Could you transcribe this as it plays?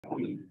All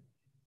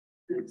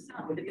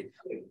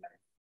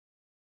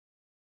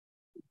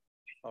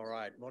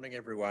right, morning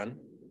everyone.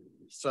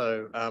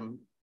 So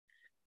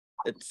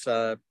it's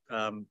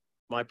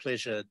my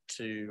pleasure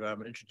to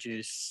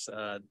introduce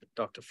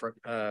Dr.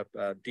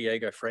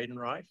 Diego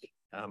Fraidenraich.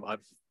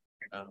 I've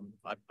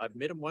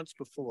met him once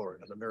before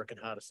at an American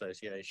Heart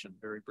Association,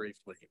 very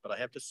briefly, but I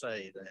have to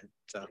say that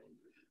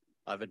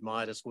I've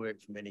admired his work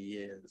for many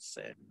years,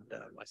 and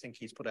I think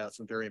he's put out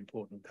some very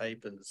important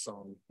papers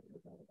on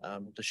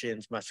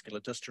Duchenne's muscular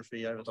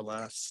dystrophy over the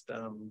last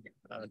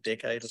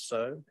decade or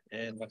so,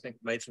 and I think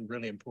made some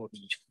really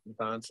important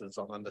advances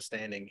on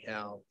understanding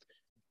how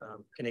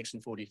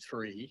Connexin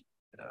 43,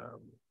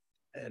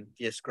 and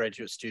yes,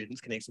 graduate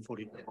students, Connexin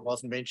 43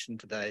 wasn't mentioned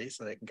today,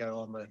 so they can go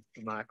on the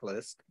mark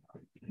list.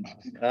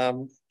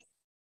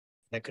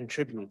 That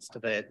contributes to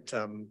that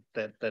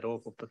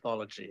awful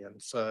pathology. And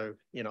so,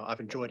 you know, I've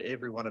enjoyed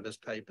every one of his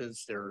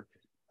papers. They're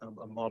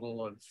a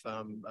model of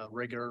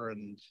rigor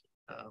and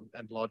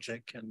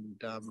logic, and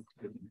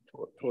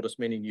taught us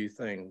many new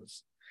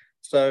things.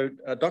 So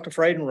Dr.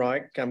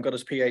 Fraidenraich got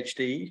his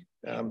Ph.D.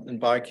 in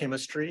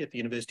biochemistry at the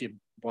University of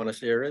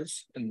Buenos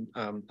Aires in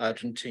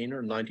Argentina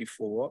in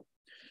 '94.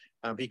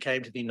 He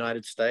came to the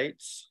United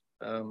States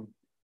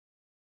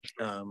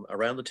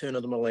around the turn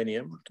of the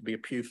millennium to be a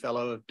Pew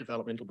Fellow of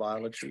Developmental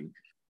Biology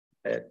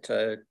at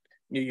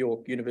New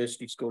York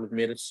University School of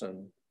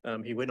Medicine.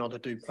 He went on to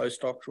do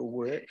postdoctoral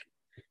work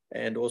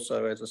and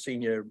also as a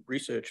senior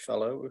research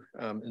fellow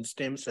in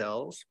stem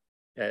cells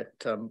at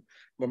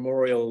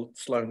Memorial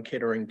Sloan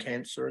Kettering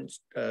Cancer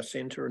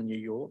Center in New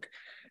York,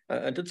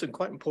 and did some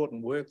quite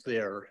important work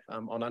there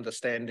on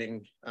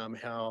understanding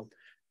how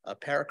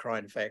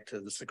paracrine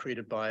factors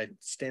secreted by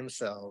stem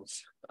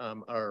cells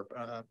are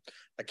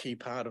a key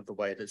part of the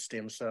way that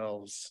stem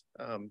cells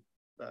have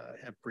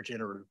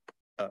regenerative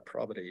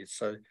properties.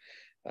 So,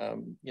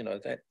 you know,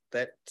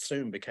 that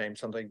soon became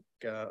something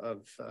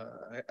of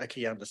a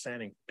key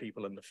understanding for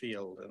people in the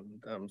field,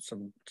 and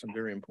some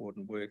very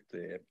important work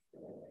there.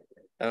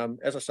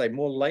 As I say,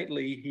 more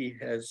lately, he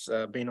has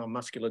been on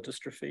muscular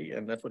dystrophy,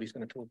 and that's what he's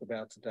going to talk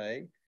about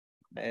today.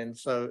 And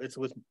so it's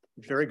with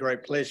very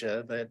great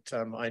pleasure that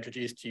I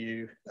introduce to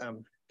you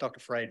Dr.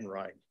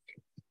 Fraidenraich.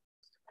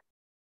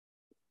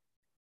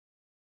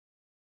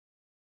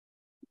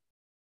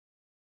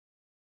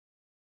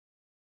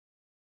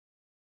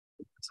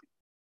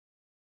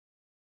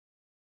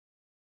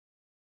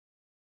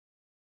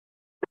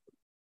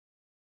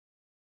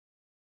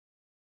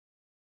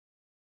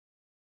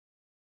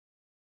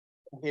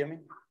 Can you hear me?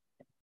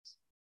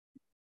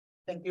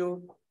 Thank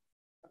you.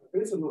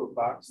 There's a little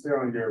box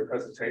there on your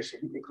presentation.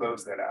 You can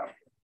close that out.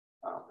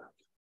 Oh,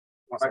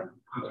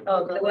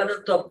 the one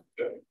on top.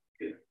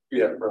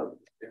 Yeah, bro.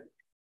 Yeah.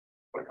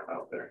 Put it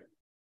out there.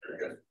 Very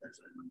good.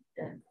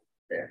 Yeah.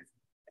 There.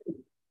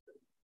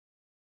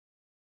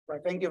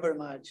 Well, thank you very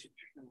much,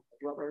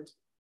 Robert,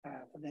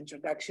 for the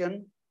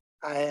introduction.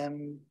 I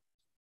am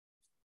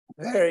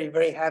very,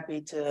 very happy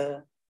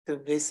to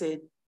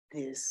visit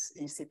this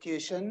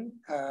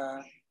institution.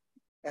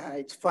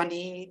 It's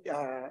funny,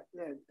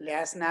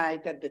 last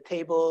night at the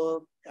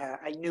table,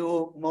 I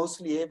knew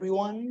mostly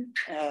everyone,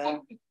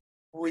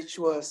 which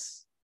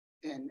was,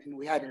 and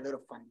we had a lot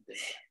of fun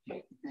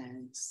there.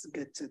 And it's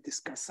good to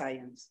discuss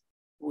science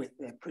with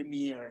the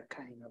premier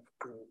kind of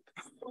group.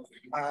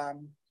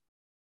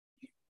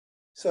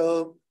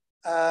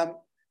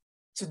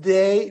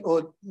 Today,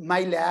 or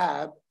my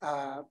lab,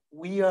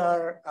 we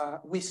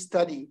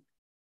study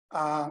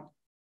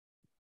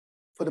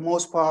for the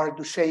most part,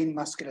 Duchenne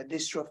muscular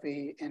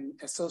dystrophy and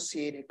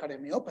associated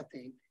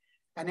cardiomyopathy.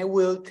 And I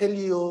will tell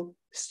you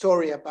a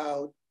story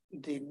about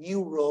the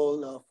new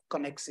role of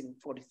Connexin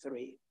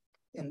 43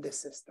 in this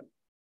system.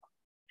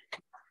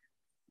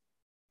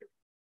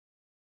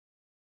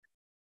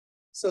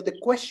 So the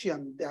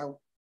question that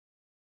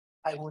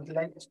I would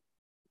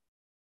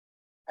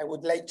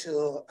like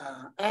to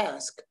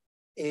ask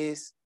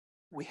is,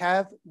 we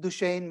have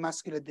Duchenne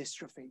muscular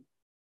dystrophy.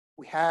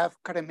 We have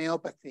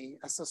cardiomyopathy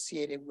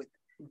associated with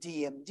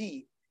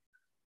DMD.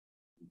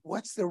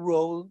 What's the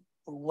role,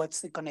 or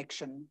what's the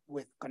connection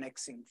with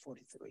Connexin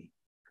 43?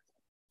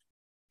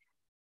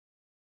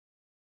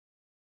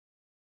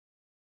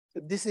 So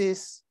this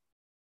is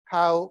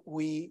how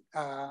we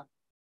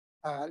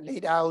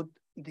laid out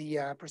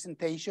the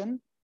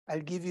presentation. I'll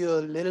give you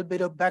a little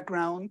bit of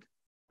background,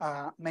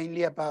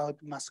 mainly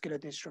about muscular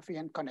dystrophy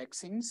and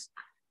connexins.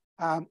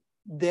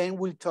 Then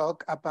we'll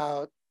talk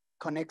about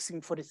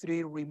Connexin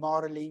 43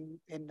 remodeling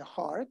in the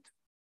heart.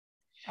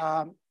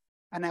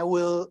 And I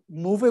will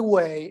move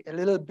away a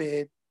little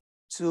bit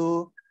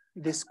to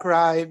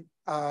describe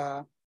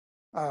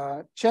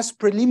just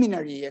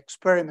preliminary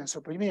experiments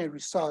or preliminary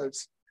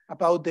results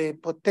about the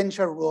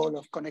potential role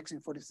of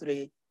Connexin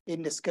 43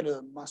 in the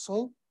skeletal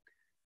muscle.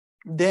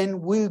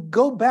 Then we'll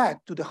go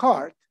back to the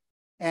heart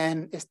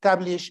and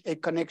establish a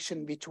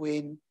connection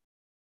between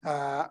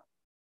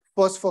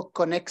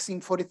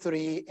phosphoconnexin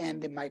 43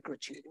 and the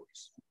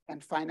microtubules.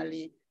 And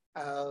finally,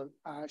 I'll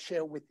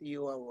share with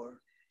you our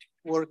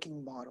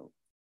working model.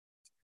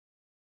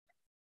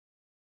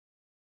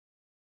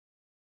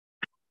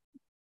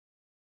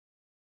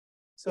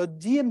 So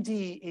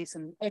DMD is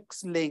an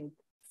X-linked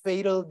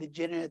fatal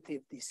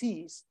degenerative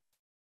disease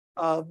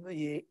of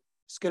the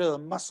skeletal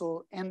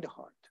muscle and the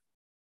heart.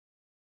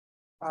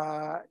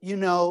 You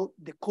know,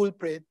 the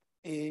culprit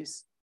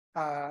is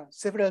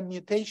several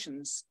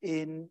mutations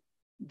in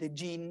the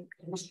gene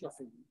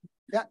dystrophy.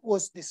 That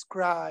was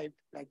described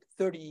like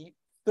 30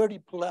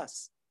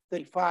 plus,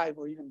 35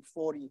 or even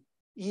 40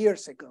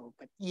 years ago,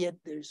 but yet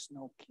there's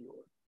no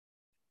cure.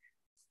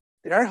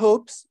 There are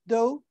hopes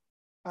though.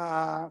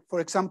 For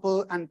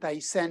example,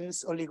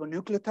 antisense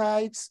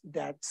oligonucleotides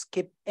that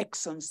skip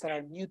exons that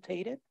are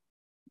mutated,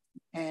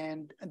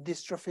 and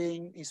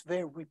dystrophin is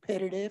very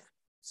repetitive,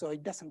 so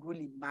it doesn't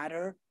really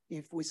matter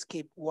if we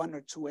skip 1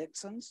 or 2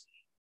 exons.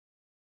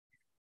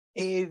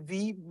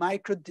 AAV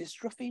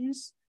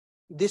microdystrophins.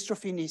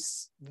 Dystrophin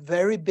is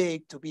very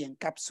big to be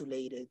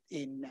encapsulated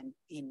in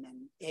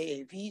an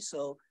AAV,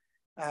 so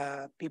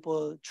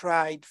people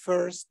tried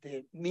first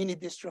the mini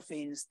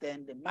dystrophins,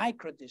 then the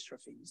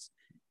microdystrophins,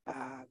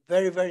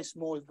 very, very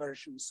small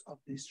versions of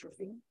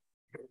dystrophin.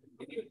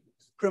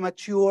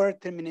 Premature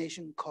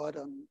termination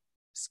codon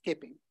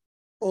skipping,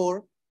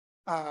 or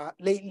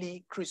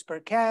lately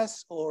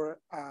CRISPR-Cas or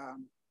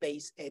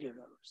base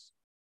editors.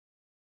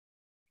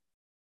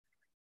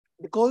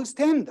 The gold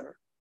standard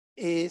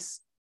is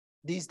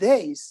these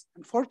days,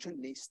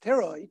 unfortunately,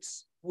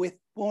 steroids with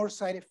more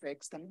side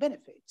effects than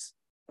benefits,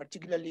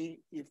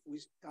 particularly if we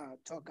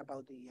talk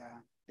about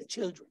the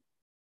children.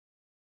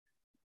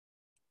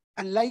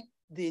 Unlike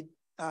the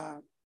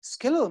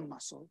skeletal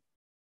muscle,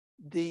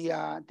 the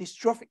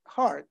dystrophic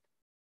heart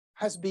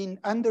has been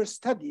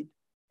understudied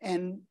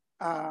and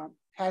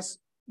has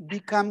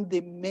become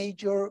the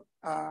major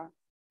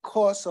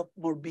cause of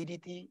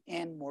morbidity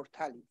and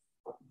mortality.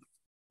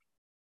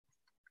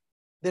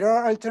 There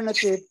are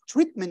alternative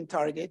treatment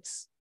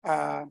targets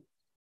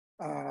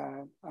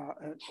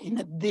in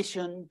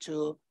addition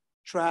to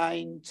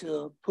trying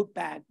to put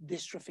back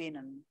dystrophin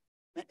and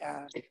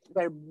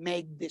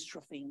make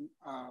dystrophin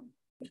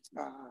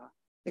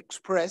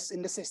expressed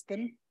in the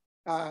system.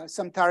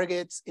 Some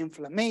targets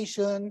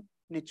inflammation,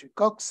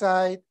 nitric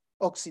oxide,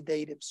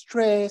 oxidative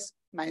stress,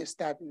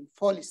 myostatin,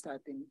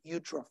 follistatin,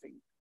 eutrophin.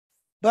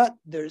 But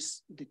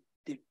there's the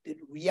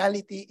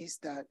reality is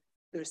that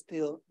there's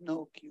still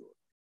no cure.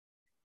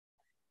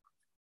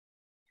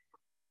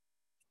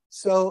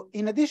 So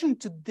in addition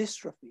to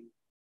dystrophy,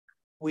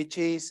 which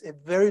is a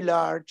very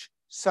large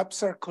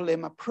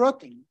subsarcolemma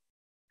protein,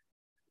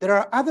 there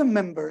are other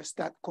members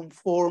that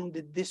conform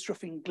the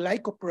dystrophin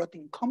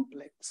glycoprotein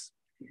complex,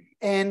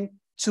 and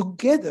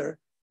together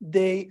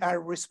they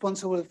are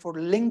responsible for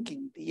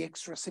linking the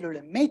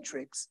extracellular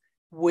matrix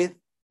with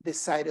the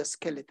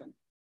cytoskeleton.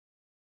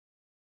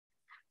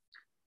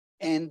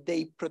 And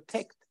they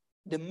protect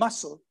the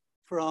muscle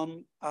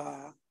from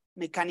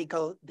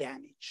mechanical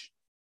damage.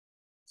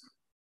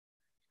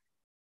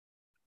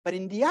 But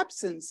in the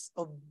absence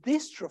of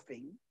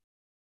dystrophin,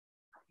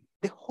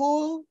 the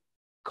whole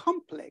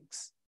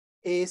complex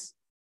is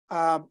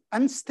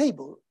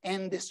unstable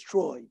and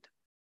destroyed.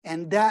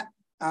 And that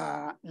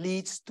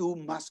leads to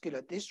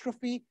muscular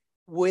dystrophy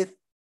with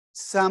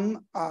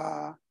some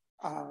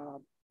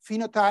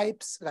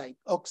phenotypes like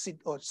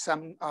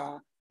some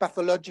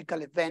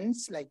pathological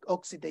events like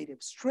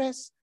oxidative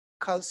stress,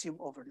 calcium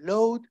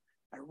overload,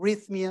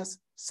 arrhythmias,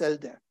 cell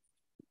death.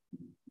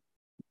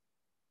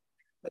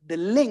 But the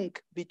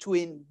link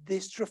between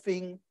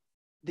dystrophin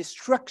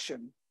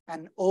destruction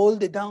and all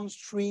the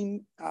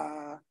downstream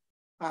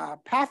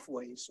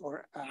pathways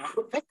or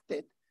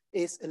affected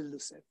is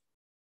elusive.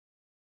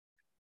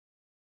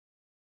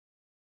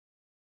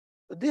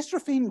 The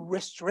dystrophin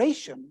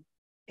restoration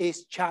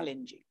is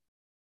challenging.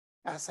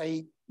 As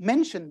I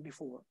mentioned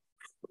before,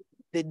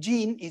 the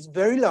gene is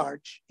very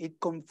large. It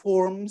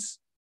conforms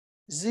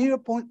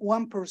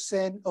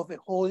 0.1% of the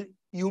whole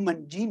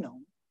human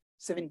genome,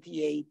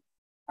 78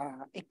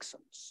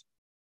 exons.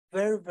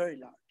 Very, very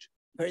large,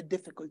 very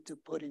difficult to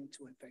put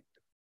into effect.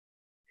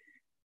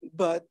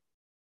 But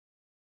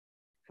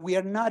we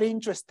are not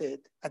interested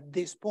at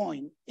this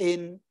point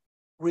in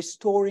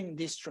restoring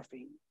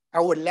dystrophin.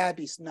 Our lab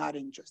is not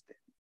interested.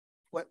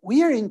 What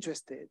we are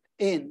interested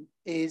in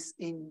is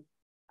in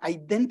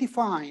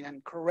identifying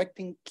and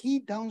correcting key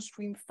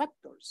downstream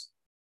factors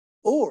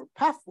or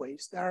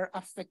pathways that are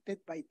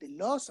affected by the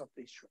loss of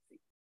dystrophin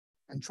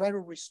and try to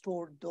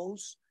restore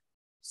those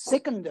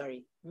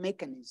secondary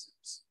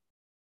mechanisms.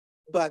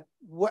 But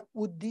what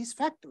would these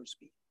factors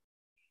be?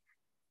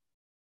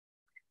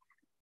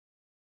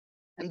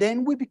 And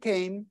then we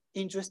became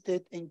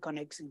interested in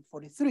Connexin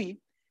 43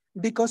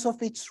 because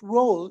of its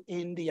role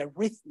in the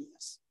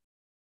arrhythmias.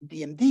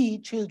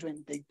 DMD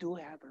children, they do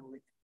have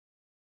arrhythmias.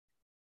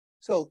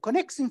 So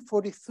Connexin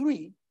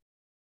 43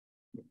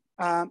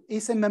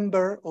 is a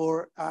member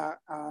or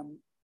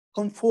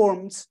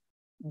conforms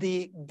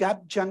the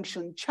gap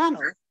junction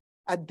channel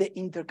at the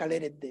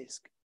intercalated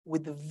disc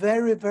with a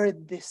very, very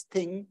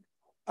distinct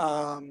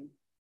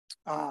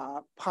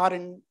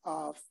pattern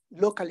of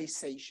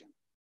localization.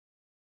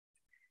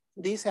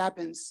 This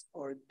happens,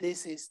 or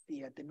this is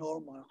the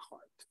normal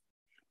heart.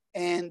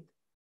 And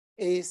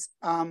is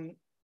the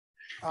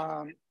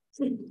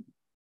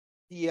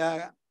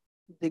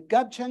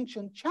gap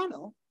junction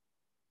channel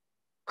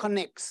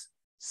connects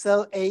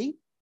cell A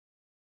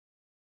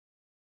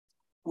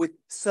with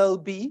cell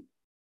B,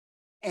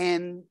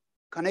 and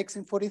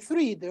Connexin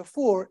 43,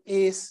 therefore,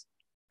 is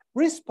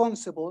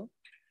responsible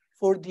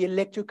for the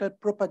electrical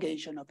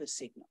propagation of the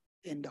signal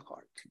in the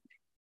heart.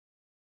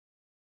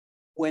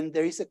 When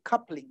there is a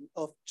coupling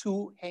of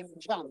two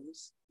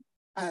hemichannels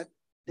at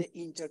the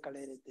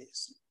intercalated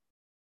disc,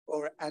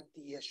 or at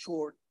the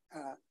short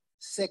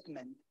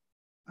segment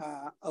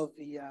of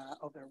the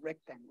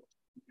rectangle.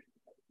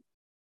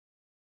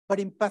 But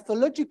in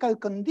pathological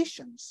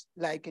conditions,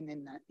 like in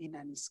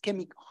an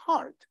ischemic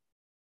heart,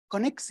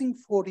 Connexin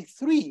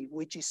 43,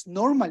 which is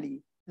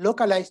normally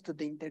localized to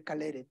the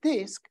intercalated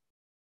disc,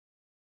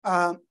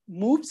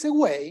 moves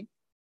away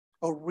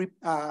or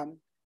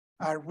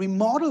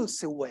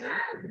remodels away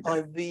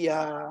of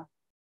the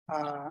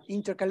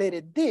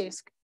intercalated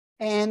disc,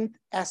 and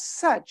as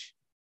such,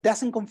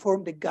 doesn't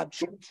conform the gap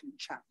junction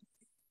channel.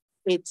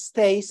 It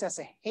stays as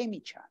a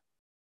hemichannel.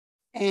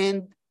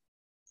 And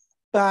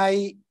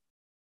by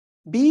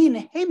being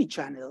a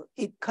hemichannel,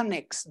 it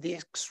connects the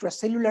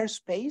extracellular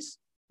space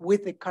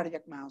with the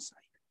cardiac myocyte.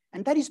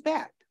 And that is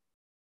bad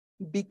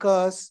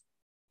because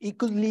it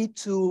could lead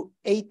to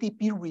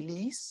ATP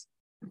release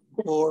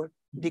or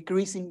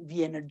decreasing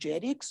the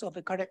energetics of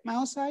the cardiac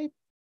myocyte,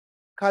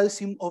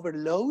 calcium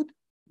overload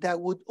that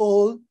would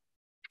all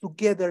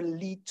together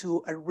lead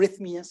to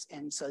arrhythmias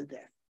and cell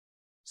death.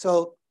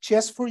 So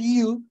just for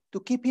you to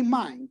keep in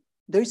mind,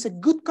 there is a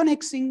good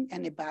connexin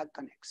and a bad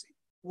connexin.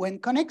 When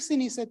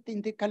connexin is at the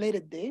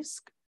intercalated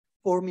disc,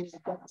 forming the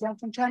gap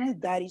junction channel,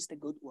 that is the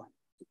good one,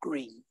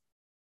 green.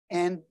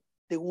 And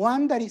the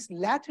one that is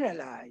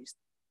lateralized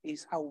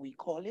is how we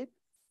call it,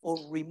 or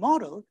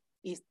remodeled,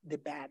 is the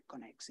bad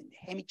connexin,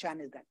 the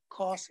hemichannel that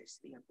causes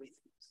the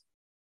arrhythmias.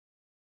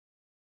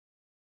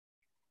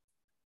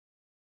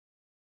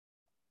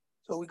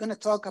 So we're gonna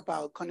talk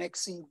about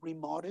connexin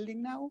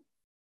remodeling now.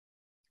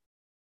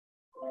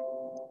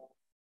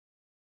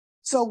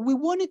 So we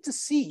wanted to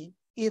see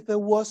if there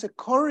was a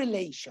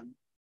correlation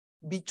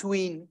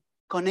between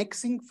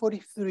Connexin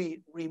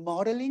 43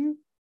 remodeling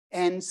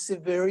and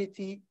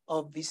severity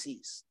of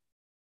disease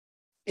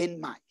in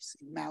mice,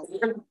 in mouse.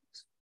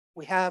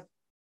 We have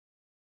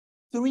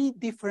 3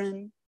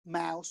 different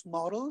mouse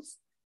models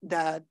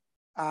that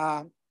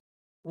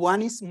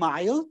one is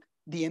mild,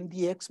 the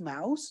MDX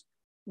mouse,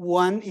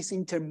 one is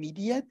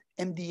intermediate,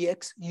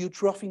 MDX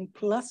eutrophin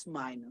plus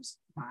minus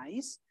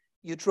mice.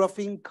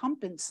 Eutrophin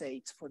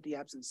compensates for the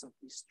absence of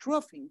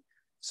dystrophin.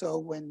 So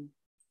when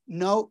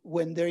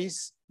there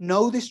is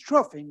no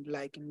dystrophin,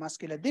 like in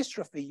muscular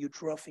dystrophy,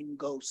 eutrophin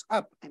goes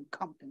up and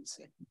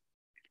compensates,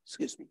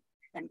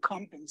 and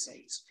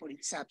compensates for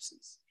its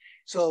absence.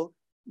 So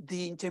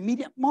the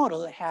intermediate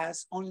model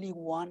has only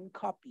 1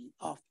 copy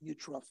of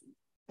eutrophin.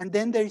 And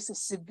then there is a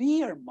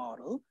severe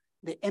model,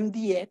 the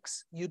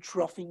MDX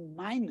eutrophin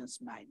minus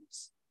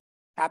minus,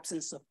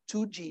 absence of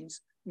 2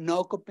 genes,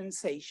 no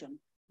compensation,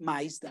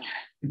 mice down,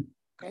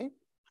 okay,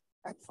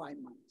 at 5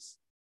 months.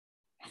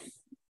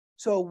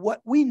 So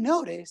what we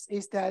noticed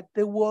is that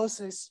there was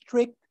a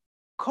strict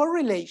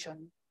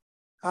correlation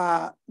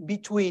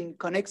between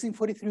Connexin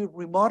 43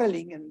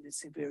 remodeling and the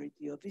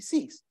severity of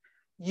disease.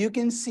 You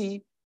can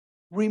see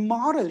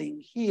remodeling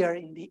here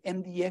in the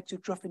MDX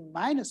eutrophin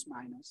minus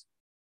minus.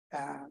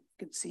 You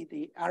can see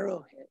the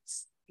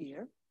arrowheads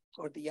here,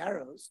 or the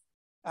arrows,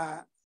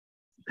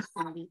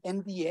 in the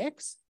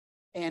MDX,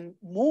 and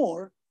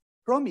more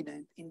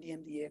prominent in the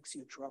MDX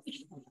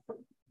eutrophin.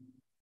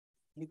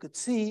 You could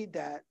see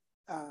that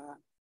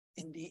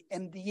in the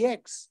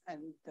MDX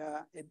and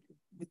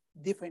with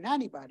different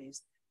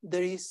antibodies,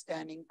 there is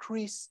an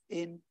increase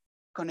in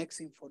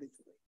Connexin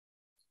 43.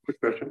 Quick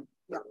question.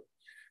 Yeah.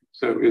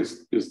 So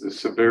is the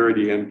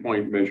severity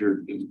endpoint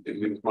measured in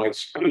these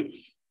mice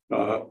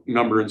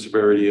number and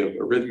severity of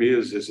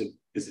arrhythmias? Is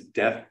it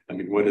death? I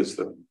mean, what is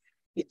the?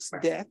 It's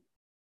death.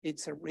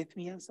 It's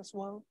arrhythmias as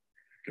well.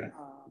 Okay.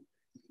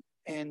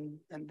 And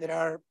there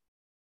are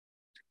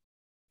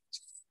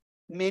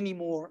many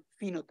more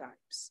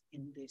phenotypes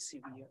in the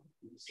severe.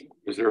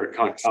 Is there a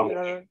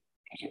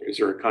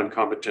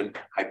concomitant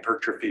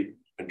hypertrophy,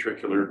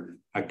 ventricular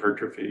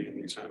hypertrophy in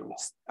these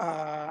animals?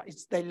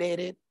 It's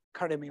dilated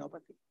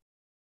cardiomyopathy.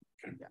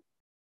 Okay. Yeah.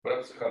 What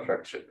else is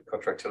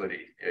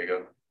contractility,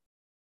 Diego?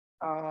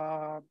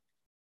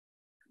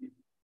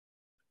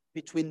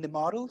 Between the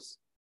models?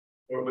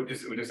 Or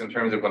just in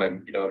terms of when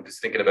I'm,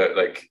 just thinking about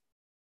like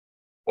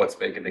what's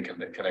making the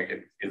connect,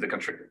 is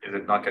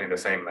it not getting the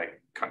same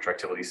like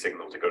contractility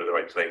signal to go to the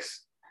right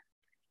place?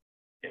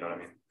 You know what I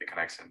mean? The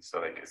connection. So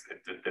like,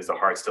 is the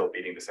heart still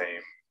beating the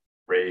same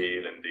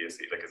rate? And do you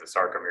see like, is the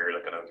sarcomere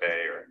looking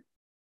okay or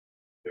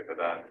look at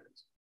that?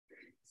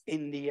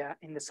 In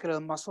the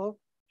skeletal muscle?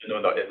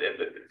 No,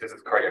 this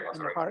is cardiac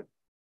muscle, in the right? heart?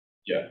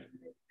 Yeah,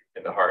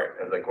 in the heart.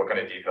 And like, what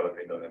kind of detail have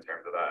they done in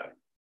terms of that?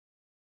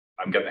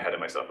 I'm getting ahead of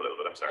myself a little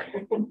bit. I'm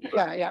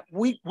sorry. Yeah.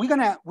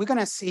 We're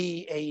gonna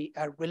see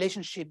a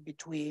relationship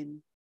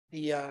between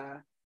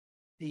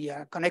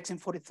Connexin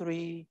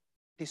 43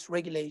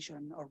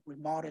 dysregulation or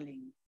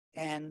remodeling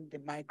and the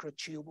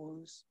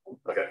microtubules.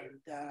 Okay.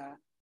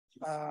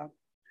 And,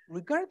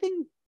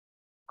 regarding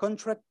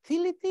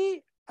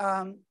contractility,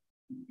 I'm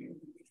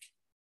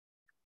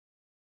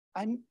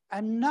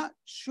not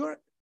sure.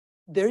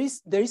 There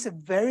is a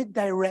very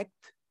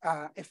direct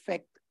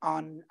effect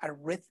on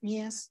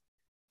arrhythmias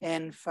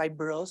and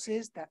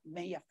fibrosis that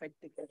may affect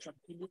the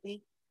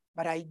contractility,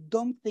 but I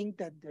don't think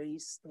that there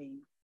is a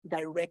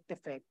direct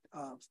effect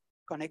of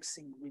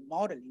connexin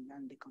remodeling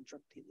and the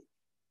contractility.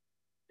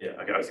 Yeah,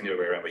 okay, I was thinking the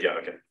other way around, but yeah,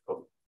 okay,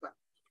 cool.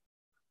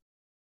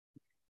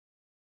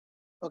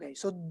 Okay,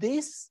 so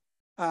this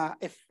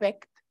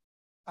effect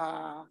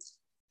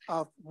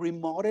of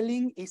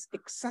remodeling is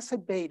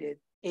exacerbated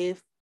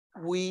if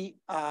we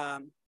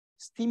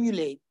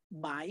stimulate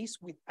mice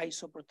with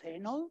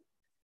isoproterenol.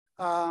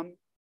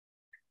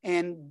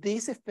 And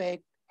this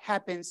effect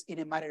happens in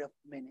a matter of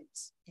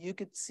minutes. You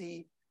could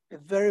see a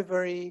very,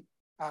 very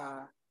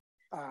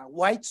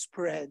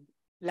widespread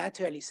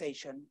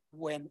lateralization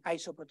when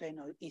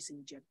isoproterenol is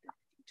injected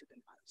into the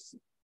mice.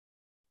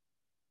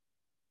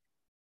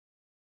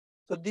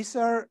 So these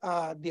are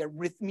the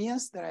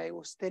arrhythmias that I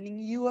was telling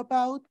you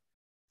about,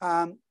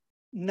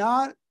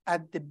 not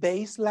at the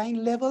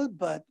baseline level,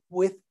 but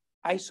with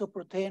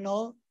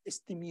isoproterenol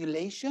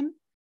stimulation.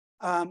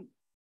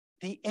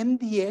 The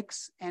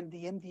MDX and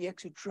the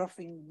MDX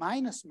utrophin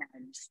minus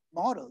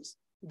models,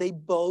 they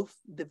both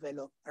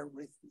develop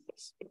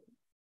arrhythmias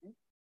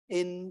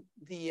in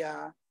the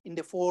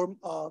form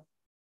of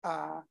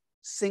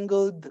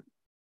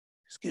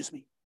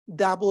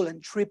double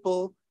and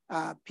triple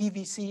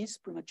PVCs,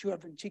 premature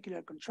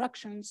ventricular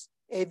contractions,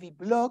 AV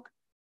block,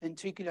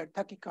 ventricular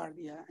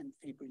tachycardia, and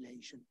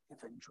fibrillation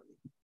eventually.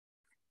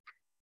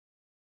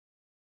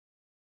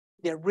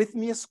 The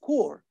arrhythmia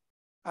score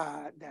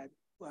that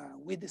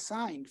we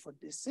designed for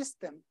this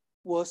system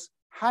was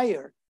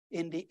higher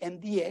in the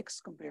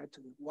MDX compared to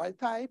the wild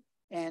type,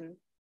 and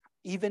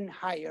even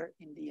higher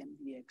in the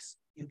MDX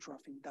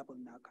utrophin double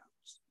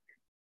knockouts.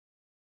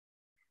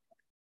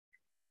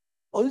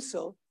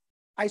 Also,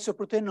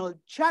 isoproterenol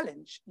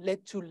challenge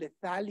led to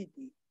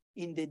lethality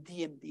in the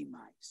DMD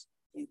mice.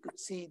 You could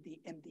see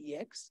the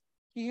MDX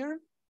here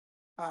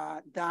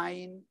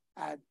dying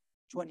at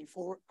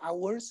 24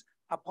 hours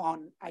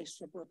upon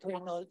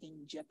isoproterenol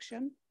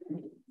injection,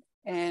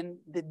 and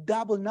the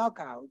double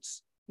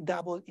knockouts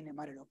double in a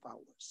matter of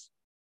hours.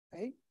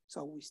 Okay,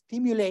 so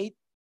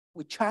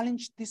we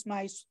challenge these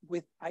mice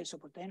with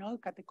isoproterenol,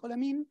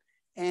 catecholamine,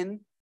 and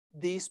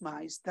these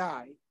mice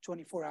die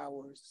 24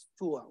 hours,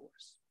 2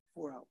 hours,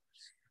 4 hours.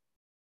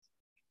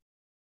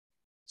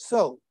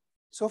 So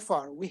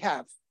far we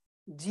have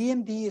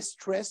DMD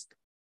stressed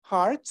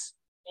hearts,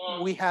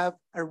 we have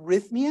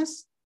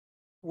arrhythmias,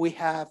 we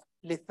have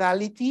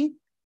lethality,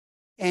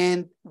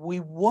 and we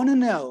want to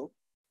know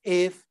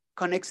if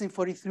Connexin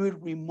 43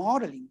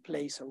 remodeling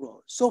plays a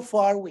role. So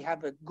far we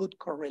have a good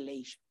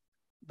correlation,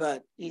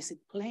 but is it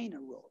playing a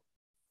role?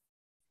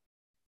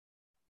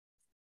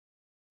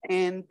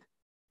 And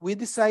we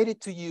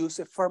decided to use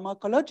a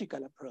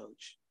pharmacological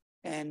approach.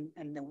 And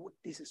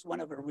this is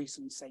one of the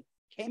reasons I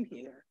came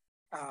here,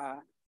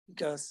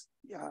 because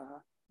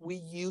we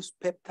use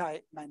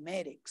peptide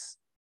mimetics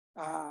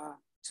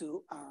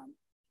to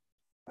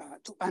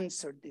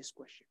answer this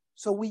question.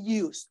 So we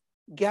use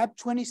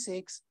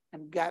GAP26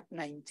 and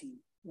GAP19,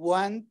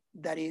 one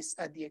that is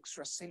at the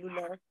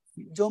extracellular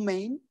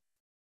domain,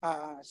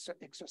 so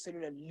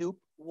extracellular loop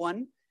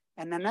 1,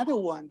 and another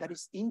one that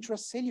is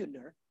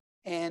intracellular,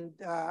 and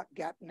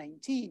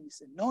GAP19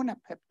 is a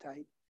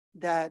nonapeptide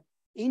that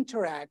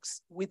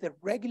interacts with the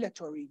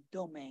regulatory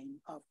domain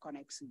of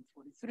Connexin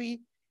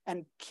 43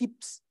 and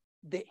keeps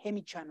the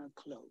hemichannel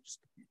closed.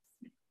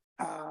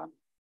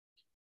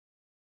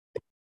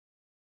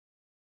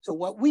 So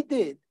what we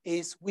did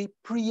is we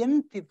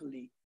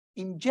preemptively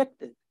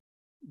injected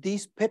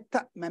these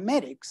peptide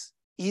mimetics,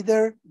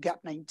 either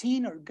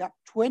GAP19 or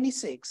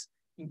GAP26,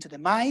 into the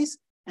mice,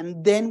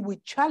 and then we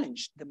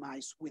challenged the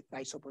mice with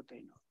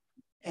isoproterenol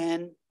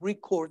and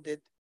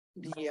recorded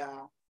the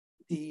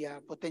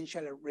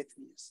potential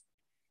arrhythmias.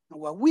 And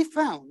what we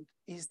found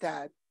is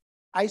that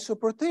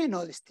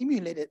isoproterenol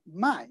stimulated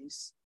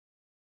mice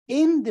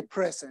in the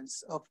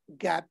presence of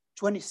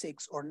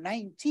GAP26 or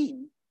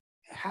 19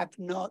 had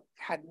no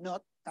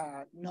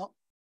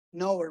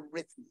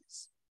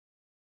arrhythmias.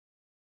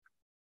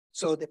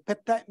 So the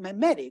peptide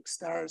mimetics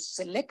that are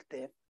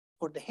selective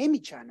for the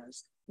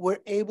hemichannels were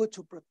able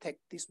to protect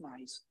these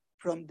mice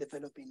from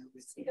developing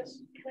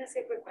arrhythmias. Can I ask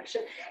a quick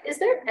question? Is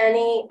there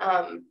any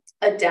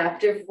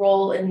adaptive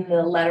role in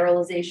the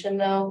lateralization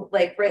though?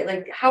 Like, right,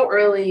 like how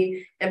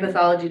early in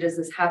pathology does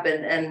this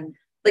happen? And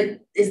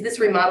like, is this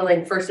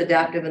remodeling first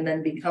adaptive and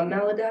then become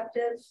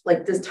maladaptive?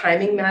 Like, does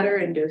timing matter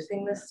in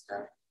dosing this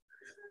stuff?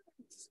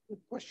 That's a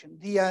good question.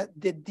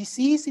 The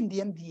disease in the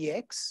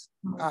MDX,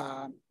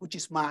 which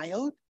is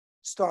mild,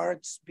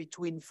 starts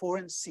between 4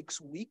 and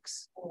 6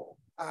 weeks,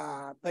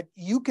 but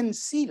you can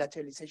see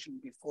lateralization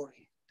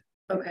beforehand.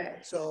 Okay.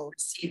 So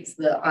Precedes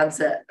the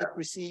onset. it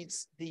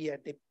precedes the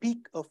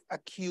peak of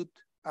acute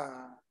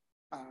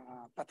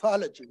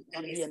pathology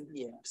on the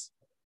MDX.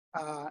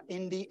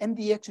 In the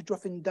MDX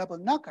trophin double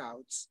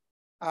knockouts,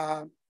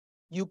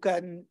 you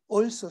can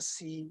also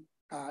see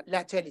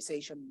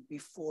lateralization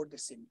before the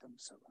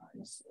symptoms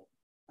arise.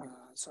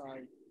 So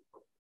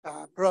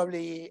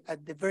probably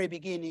at the very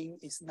beginning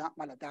it's not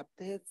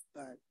maladaptive,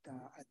 but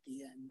at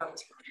the end,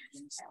 it's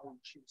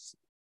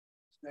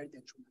very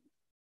detrimental.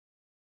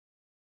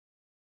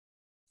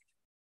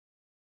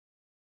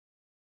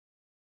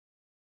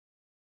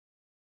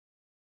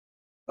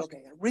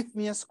 Okay,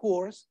 arrhythmia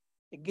scores,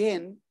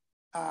 again,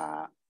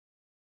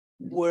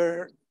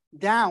 were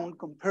down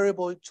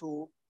comparable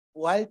to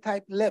wild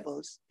type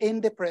levels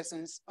in the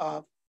presence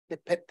of the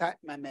peptide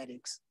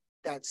mimetics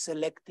that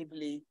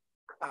selectively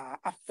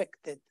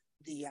affected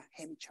the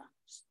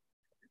hemichannels.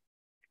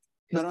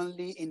 Not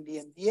only in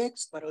the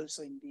MDX, but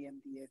also in the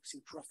MDX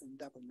trophin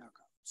double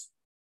knockouts.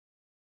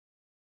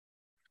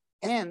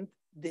 And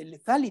the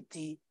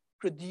lethality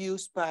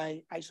produced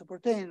by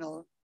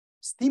isoproteinol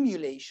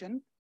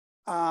stimulation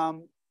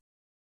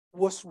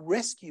was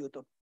rescued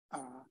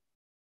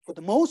for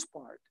the most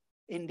part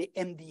in the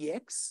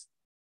MDX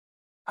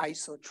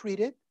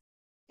iso-treated,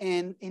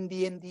 and in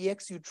the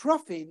MDX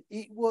eutrophin,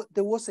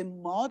 there was a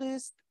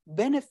modest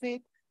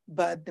benefit,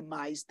 but the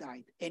mice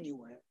died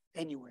anyway.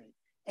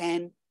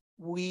 And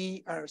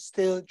we are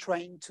still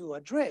trying to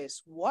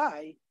address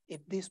why,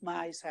 if these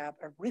mice have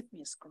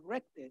arrhythmias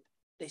corrected,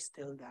 they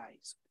still die.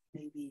 So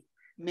maybe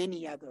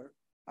many other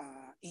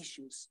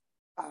issues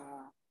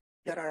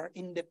that are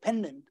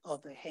independent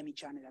of the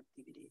hemichannel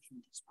activity in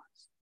these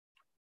mice.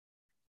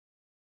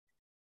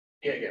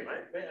 Yeah,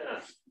 may I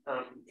ask,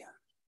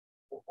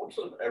 what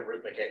sort of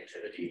arrhythmic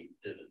activity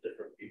did the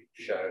different groups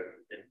show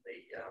in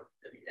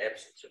the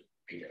absence of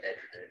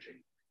beta-adrenergic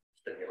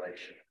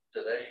stimulation? Do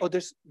they? Oh,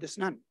 there's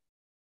none.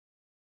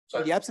 So,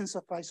 in the absence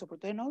of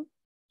isoproteinol?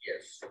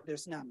 Yes.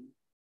 There's none.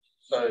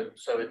 So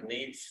it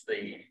needs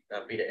the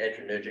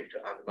beta-adrenergic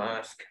to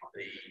unmask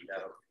the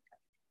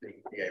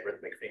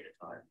arrhythmic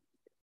phenotype.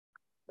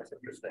 That's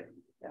interesting.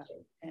 Yeah,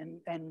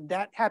 and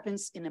that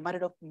happens in a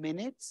matter of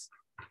minutes,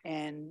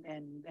 and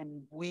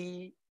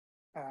we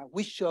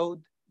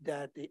showed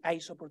that the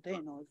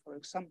isoproteinol, for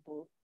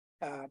example,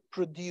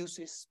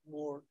 produces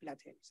more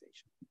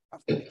lateralization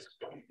of the okay.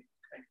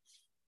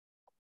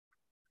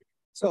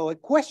 So a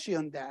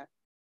question that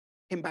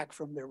came back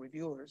from the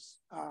reviewers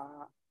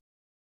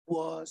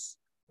was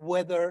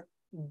whether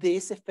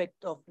this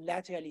effect of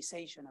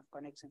lateralization of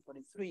Connexin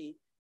 43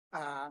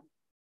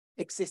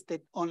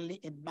 existed only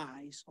in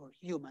mice or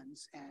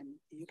humans. And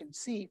you can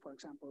see, for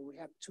example, we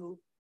have two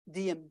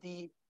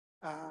DMD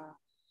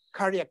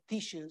cardiac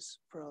tissues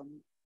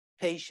from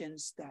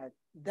patients that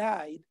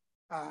died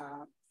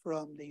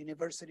from the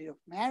University of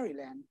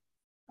Maryland.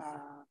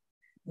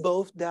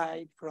 Both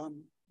died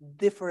from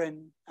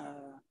different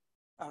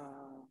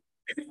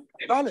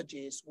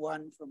pathologies,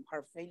 one from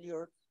heart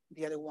failure,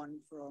 the other one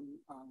from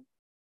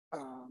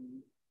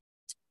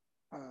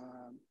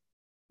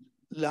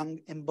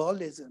lung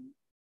embolism.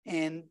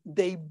 And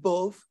they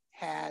both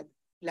had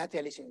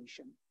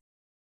lateralization,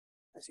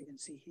 as you can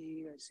see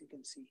here, as you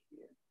can see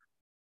here.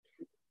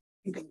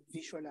 You can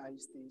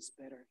visualize this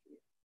better here.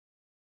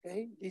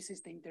 Okay, this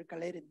is the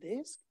intercalated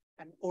disc,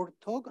 and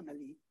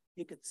orthogonally,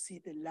 you can see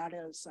the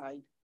lateral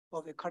side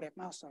of the cardiac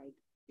myocyte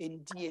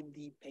in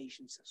DMD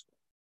patients as well.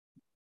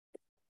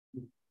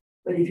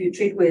 But if you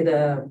treat with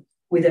the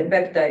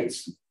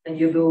peptides and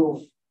you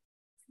do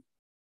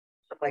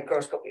a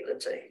microscopy,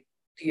 let's say,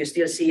 do you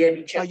still see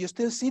any change? You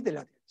still see the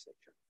lateralization.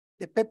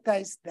 The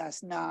peptides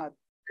does not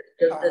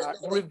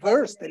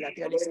reverse the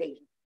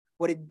lateralization.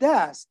 What it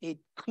does, it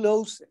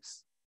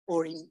closes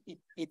or it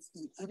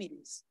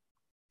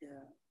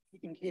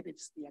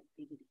inhibits the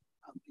activity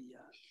of the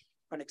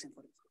Connexin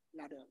 43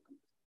 lateral.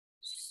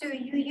 So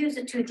you use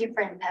the two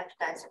different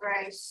peptides,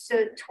 right?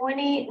 So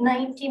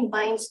 2019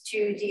 binds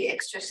to the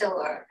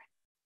extracellular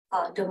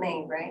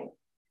domain, right?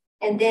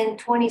 And then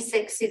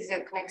 26 is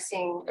the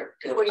Connexin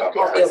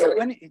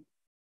 43.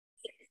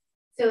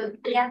 So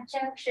gap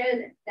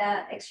junction,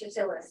 the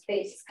extracellular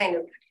space is kind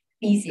of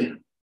busy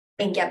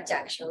in gap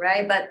junction,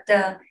 right? But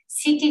the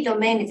CT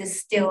domain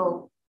is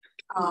still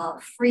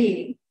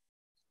free.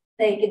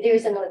 Like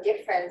there's no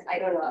difference. I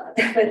don't know.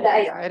 But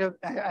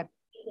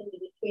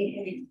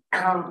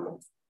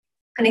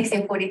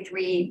Connexin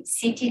 43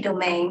 CT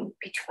domain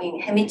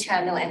between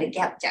hemichannel and the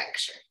gap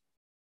junction.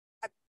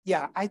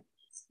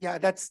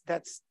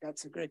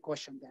 That's a great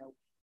question that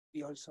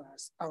we also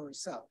ask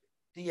ourselves.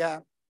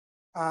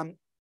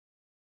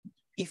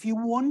 If you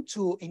want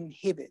to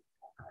inhibit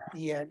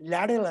the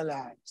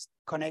lateralized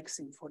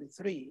Connexin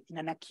 43 in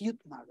an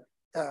acute manner,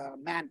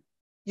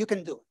 you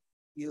can do it.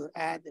 You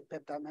add the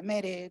peptide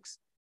mimetics,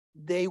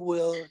 they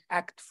will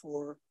act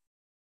for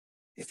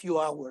a few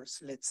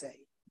hours, let's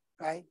say,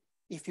 right?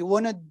 If you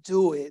want to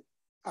do it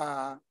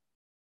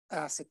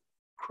as a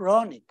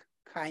chronic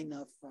kind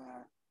of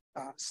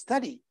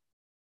study,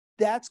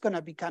 that's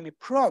gonna become a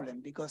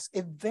problem because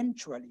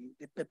eventually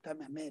the peptide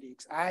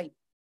mimetics, I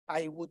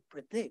would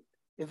predict,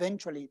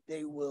 eventually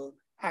they will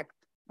act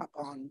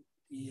upon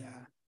the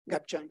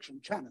gap junction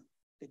channel,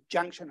 the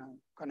junctional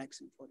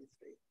connexin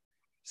 43.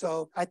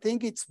 So I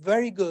think it's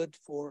very good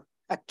for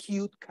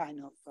acute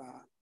kind of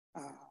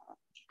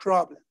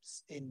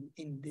problems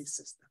in this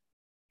system.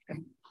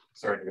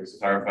 Sorry, to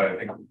clarify, I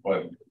think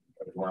what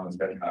Warren was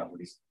getting at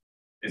was,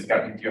 do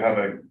you have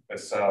a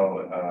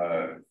cell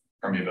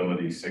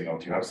permeability signal?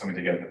 Do you have something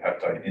to get the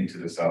peptide into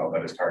the cell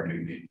that is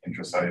targeting the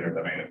intracellular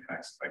domain of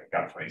connexin, like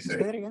GAP26? Say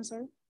that again,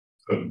 sorry?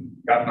 So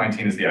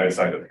GAP19 is the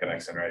outside of the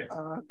connexin, right?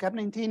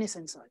 GAP19 is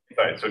inside.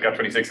 Right, so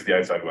GAP26 is the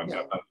outside one.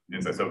 Yeah.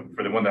 So, so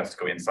for the one that has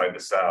to go inside the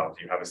cell,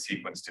 do you have a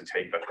sequence to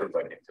take that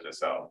peptide into the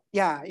cell?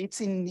 Yeah,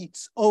 it's in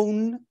its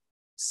own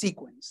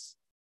sequence.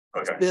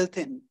 Okay. It's built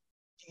in.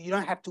 You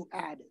don't have to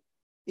add it.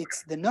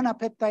 It's the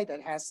nonapeptide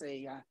that has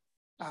a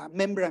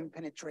membrane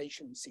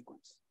penetration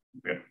sequence.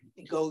 Okay.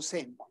 It goes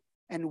in.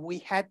 And we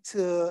had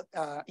to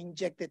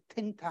inject it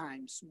 10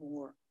 times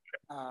more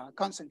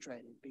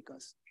concentrated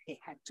because it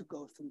had to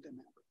go through the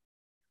membrane.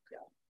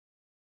 Yeah.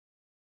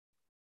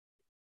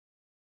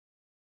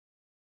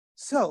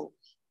 So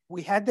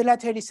we had the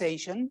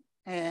lateralization,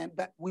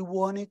 but we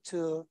wanted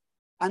to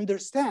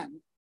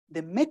understand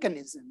the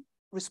mechanism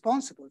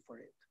responsible for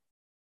it.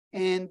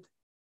 And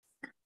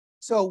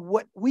so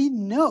what we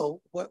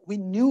knew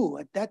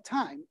at that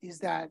time is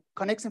that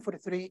Connexin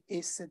 43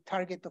 is a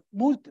target of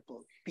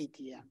multiple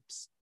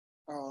PTMs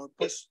or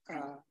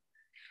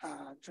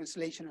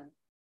post-translational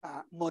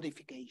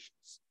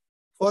modifications.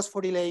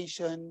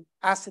 Phosphorylation,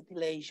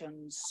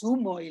 acetylation,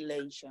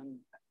 sumoylation.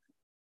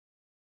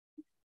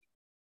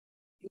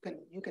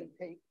 You can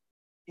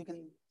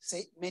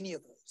say many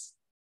of those.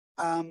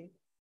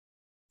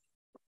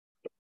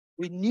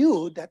 We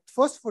knew that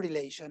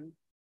phosphorylation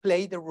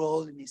played a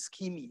role in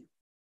ischemia.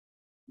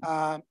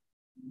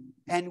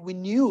 And we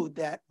knew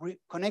that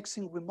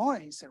connexin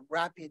remodeling is a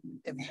rapid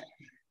event.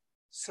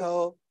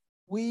 So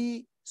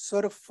we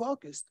sort of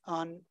focused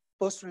on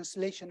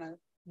post-translational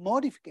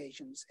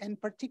modifications and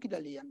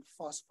particularly on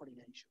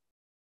phosphorylation.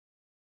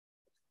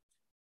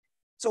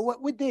 So what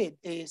we did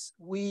is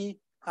we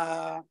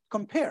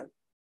compared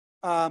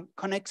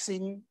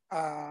connexin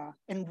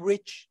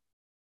enriched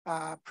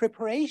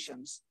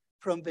preparations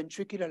from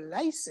ventricular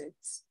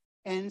lysates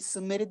and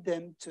submitted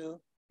them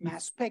to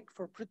mass spec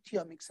for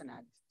proteomics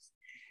analysis.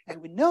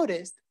 And we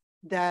noticed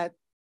that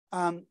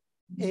a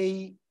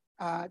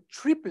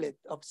triplet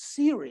of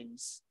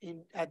serines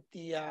at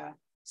the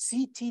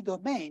CT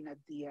domain, at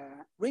the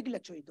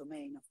regulatory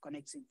domain of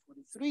Connexin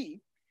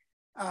 43,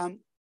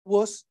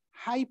 was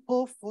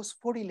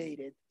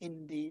hypophosphorylated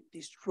in the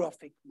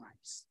dystrophic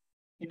mice,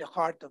 in the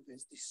heart of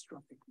this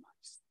dystrophic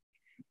mice.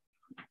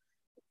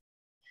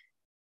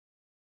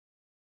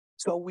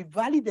 So we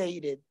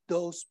validated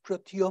those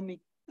proteomic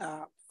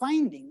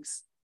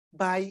findings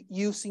by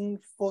using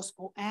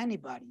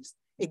phosphoantibodies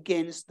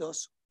against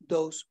those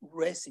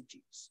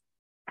residues.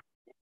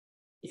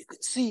 You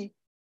could see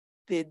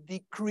the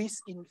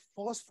decrease in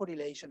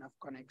phosphorylation of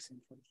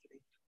Connexin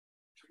 43.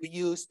 We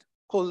used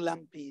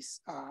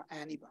Cole-Lampis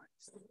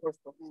antibodies,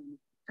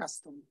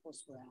 custom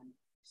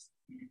phosphoantibodies.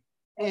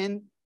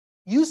 And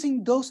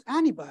using those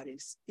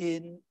antibodies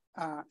in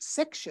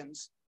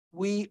sections,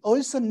 we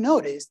also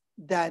noticed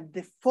that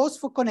the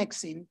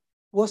phosphoconnexin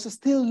was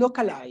still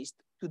localized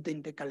to the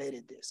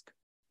intercalated disc.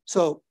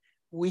 So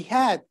we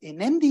had in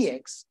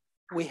MDX,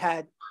 we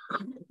had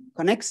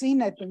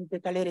connexin at the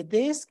intercalated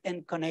disc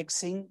and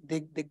connexin,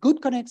 the good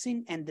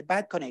connexin and the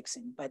bad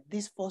connexin, but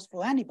this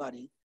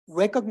phosphoantibody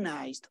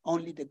recognized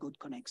only the good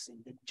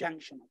connexin, the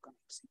junctional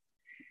connexin,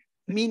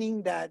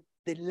 meaning that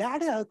the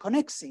lateral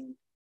connexin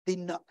did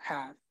not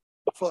have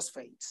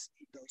phosphates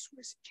in those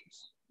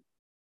residues.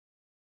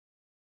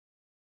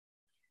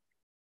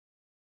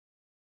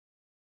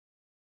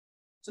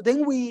 So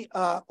then we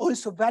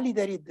also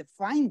validated the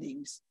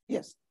findings.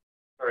 Yes.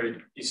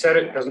 Sorry, you said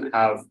it doesn't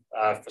have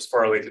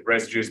phosphorylated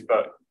residues,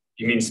 but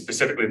you mean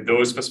specifically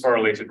those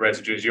phosphorylated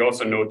residues? You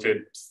also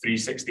noted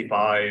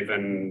 365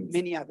 and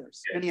many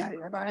others. Yeah. Many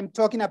others. I'm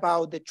talking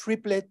about the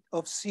triplet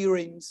of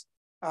serines,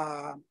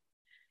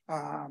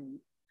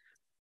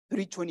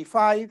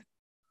 325,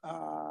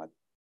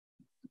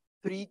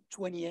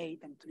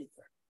 328, and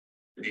 330.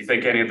 do you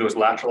think any of those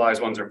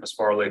lateralized ones are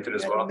phosphorylated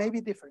as well?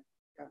 Maybe different.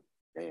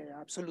 Yeah,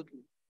 absolutely.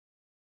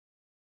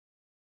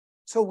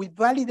 So we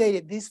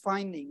validated these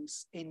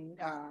findings in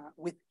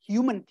with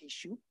human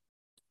tissue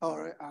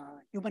or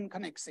human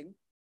connexin,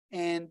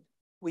 and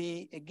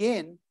we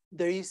again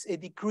there is a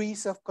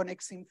decrease of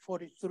connexin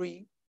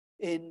 43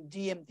 in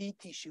DMD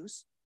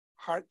tissues,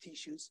 heart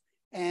tissues,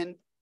 and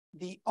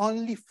the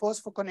only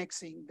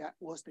phosphoconnexin that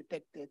was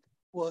detected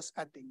was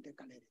at the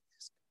intercalated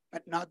disc,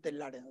 but not the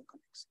lateral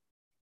connexin.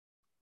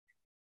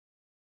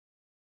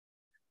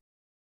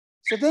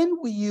 So then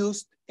we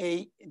used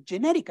a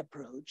genetic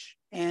approach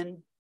and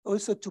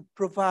also to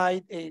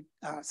provide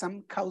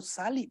some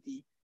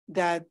causality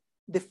that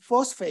the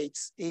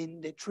phosphates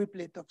in the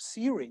triplet of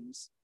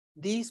serines,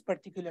 these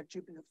particular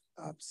triplet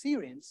of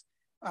serines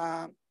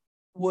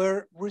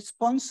were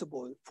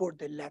responsible for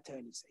the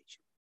lateralization.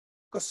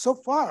 Because so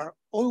far,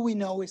 all we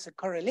know is a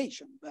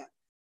correlation, but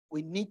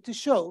we need to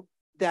show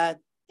that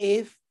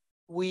if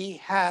we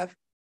have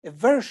a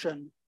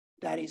version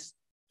that is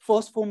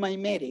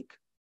phosphomimetic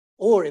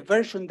or a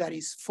version that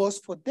is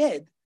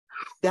phosphodead,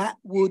 that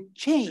would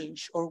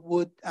change or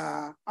would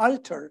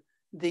alter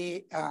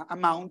the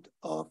amount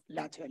of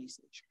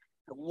lateralization.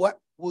 What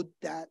would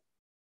that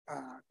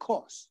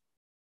cause?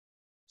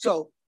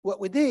 So what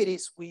we did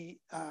is we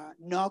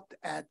knocked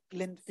at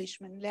Glenn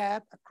Fishman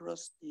lab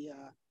across the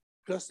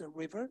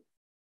river.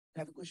 I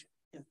have a question.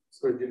 Yeah.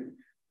 So do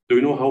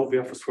you know how they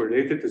are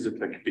phosphorylated? Is it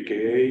like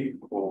pKa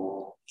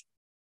or?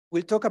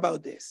 We'll talk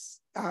about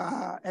this.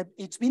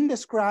 It's been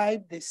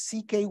described the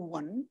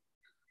CK1,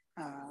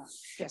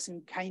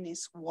 casein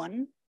kinase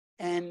 1,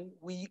 and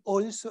we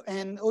also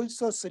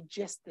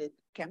suggested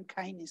CAM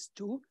kinase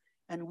 2,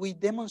 and we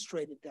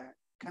demonstrated that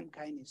CAM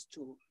kinase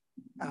 2,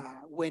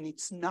 when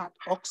it's not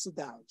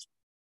oxidized,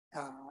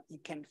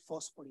 it can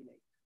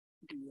phosphorylate.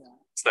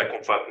 It's like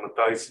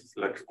compartmentalized,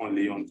 like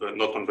only on the,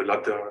 not on the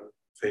lateral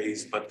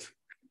phase, but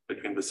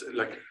between the,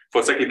 like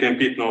for cyclic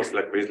AMP nodes,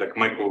 like there's like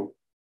micro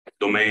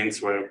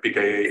domains where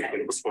pKa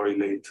can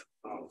phosphorylate.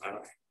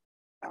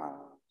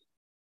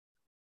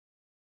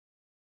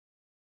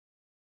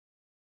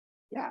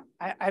 Yeah,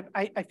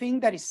 I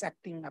think that is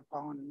acting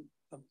upon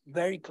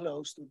very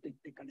close to the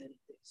kinetic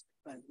test,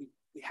 but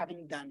we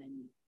haven't done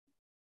any.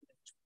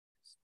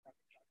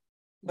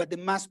 But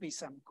there must be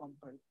some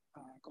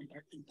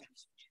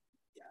compartmentalization.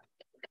 Yeah.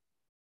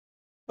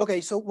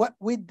 Okay, so what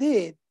we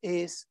did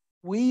is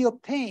we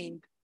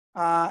obtained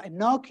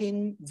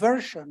knock-in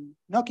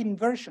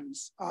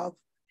versions of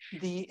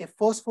the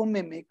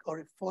phosphomimic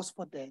or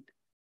phosphodead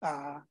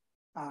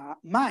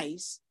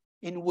mice,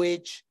 in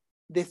which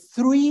the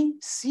 3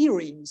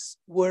 serines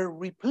were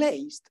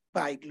replaced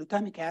by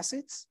glutamic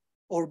acids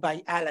or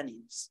by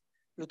alanines.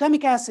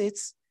 Glutamic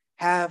acids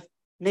have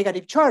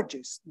negative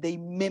charges. They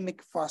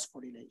mimic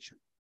phosphorylation.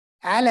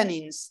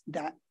 Alanines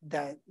that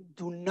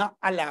do not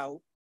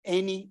allow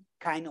any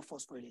kind of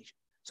phosphorylation.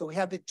 So we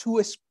have the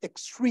 2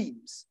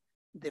 extremes,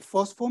 the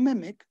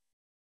phosphomimic,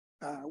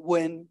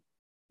 when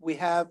we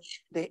have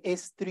the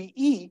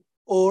S3E,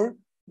 or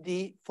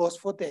the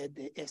phosphodead,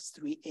 the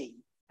S3A.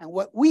 And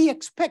what we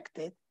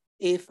expected,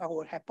 if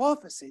our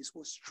hypothesis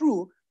was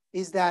true,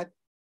 is that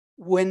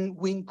when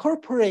we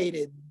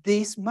incorporated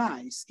these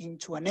mice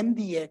into an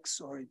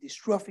MDX or a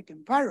dystrophic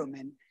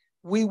environment,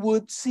 we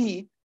would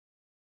see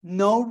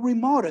no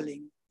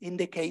remodeling in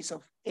the case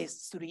of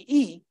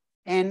S3E,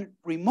 and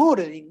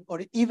remodeling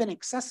or even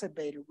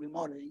exacerbated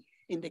remodeling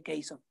in the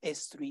case of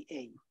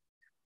S3A.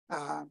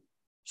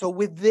 So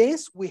with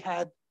this, we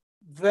had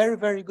very,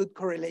 very good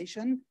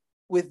correlation.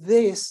 With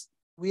this,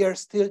 we are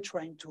still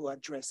trying to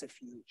address a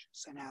few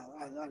issues, and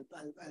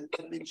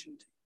I'll mention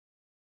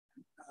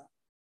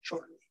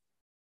shortly.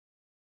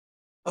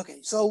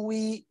 Okay, so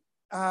we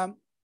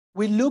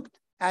looked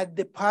at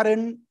the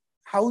pattern,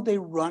 how they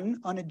run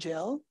on a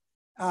gel.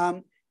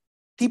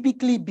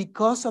 Typically,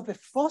 because of the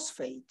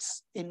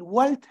phosphates in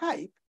wild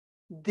type,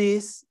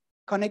 this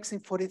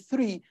Connexin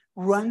 43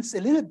 runs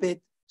a little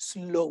bit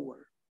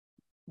slower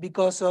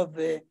because of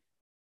the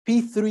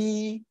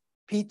P3,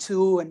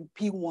 P2, and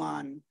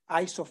P1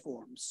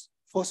 isoforms,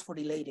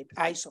 phosphorylated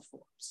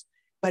isoforms.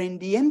 But in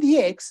the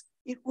MDX,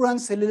 it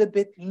runs a little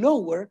bit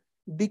lower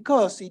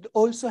because it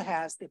also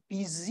has the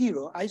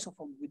P0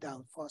 isoform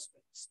without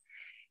phosphates.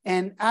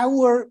 And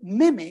our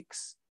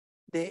mimics,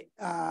 these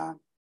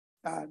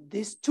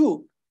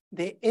 2,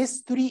 the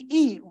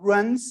S3E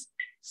runs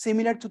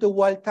similar to the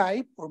wild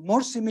type or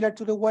more similar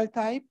to the wild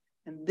type,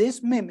 and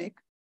this mimic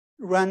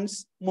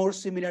runs more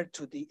similar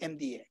to the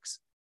MDX,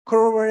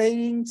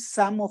 corroborating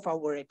some of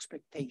our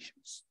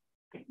expectations.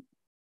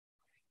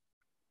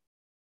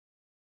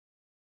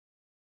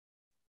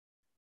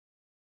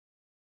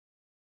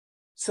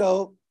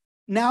 So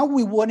now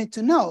we wanted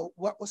to know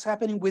what was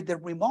happening with the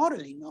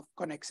remodeling of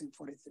Connexin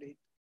 43.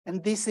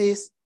 And this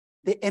is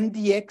the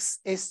MDX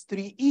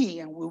S3E,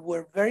 and we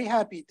were very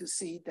happy to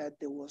see that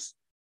there was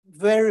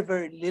very,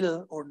 very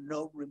little or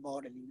no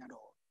remodeling at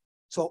all.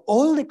 So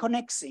all the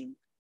Connexin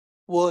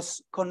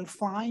was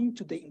confined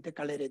to the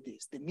intercalated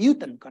disc, the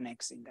mutant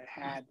Connexin that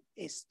had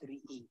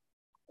S3E.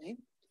 Okay?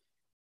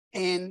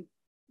 And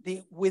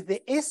with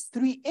the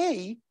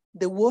S3A,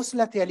 there was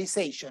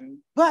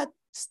lateralization, but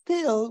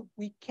still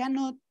we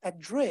cannot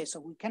address,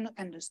 or we cannot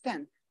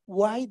understand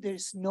why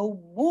there's no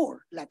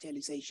more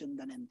lateralization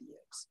than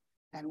MDX.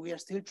 And we are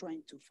still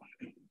trying to find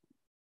it.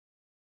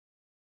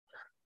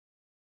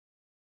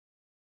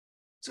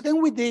 So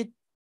then we did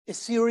a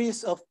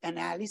series of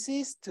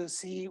analyses to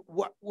see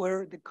what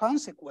were the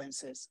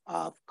consequences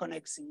of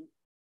Connexin,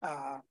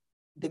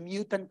 the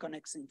mutant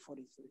Connexin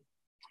 43.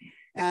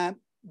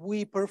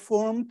 We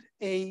performed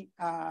a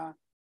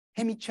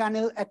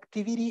hemichannel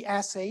activity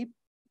assay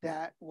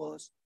that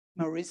was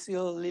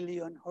Mauricio,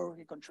 Lilio, and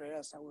Jorge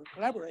Contreras, our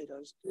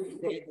collaborators,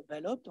 they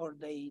developed or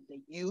they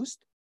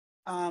used.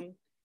 And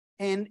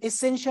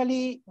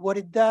essentially what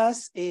it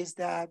does is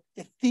that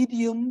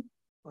ethidium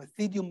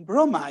ethidium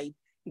bromide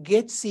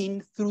gets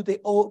in through the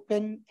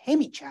open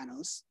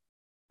hemichannels.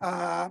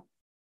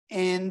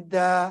 And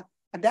that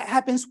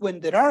happens when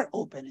there are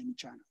open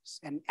hemichannels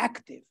and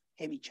active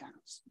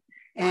hemichannels.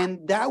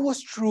 And that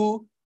was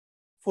true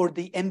for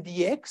the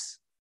MDX,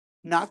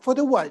 not for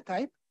the wild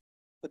type,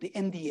 for the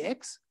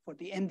MDX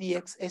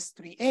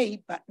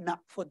S3A, but not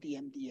for the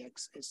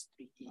MDX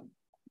S3E.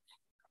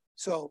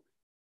 So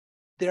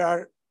there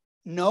are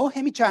no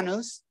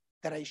hemichannels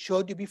that I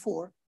showed you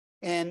before.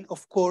 And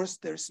of course,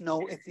 there's no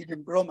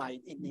ethidium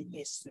bromide in the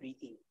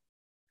S3E.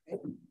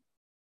 Okay.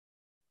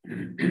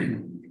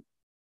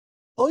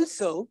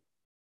 Also,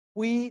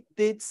 we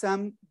did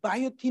some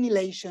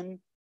biotinylation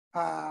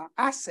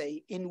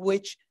assay in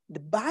which the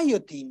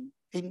biotin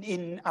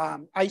in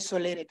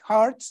isolated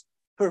hearts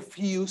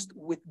perfused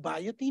with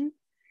biotin.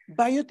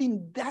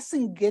 Biotin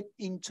doesn't get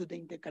into the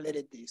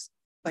intercalated disc,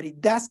 but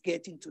it does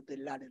get into the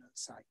lateral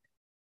side.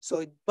 So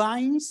it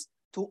binds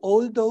to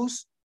all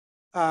those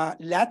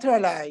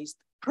lateralized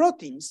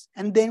proteins,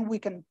 and then we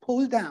can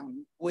pull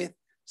down with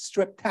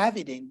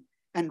streptavidin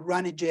and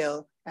run a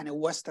gel and a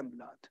Western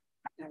blot.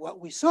 And what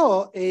we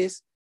saw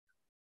is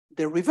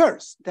the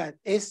reverse, that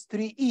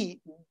S3E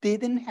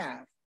didn't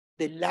have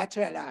the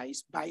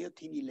lateralized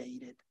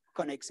biotinylated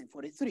connexin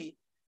 43,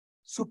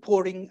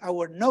 supporting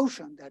our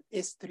notion that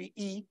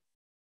S3E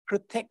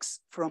protects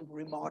from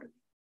remodeling.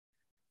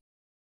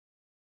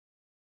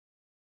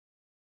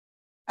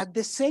 At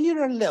the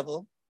cellular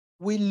level,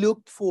 we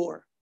looked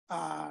for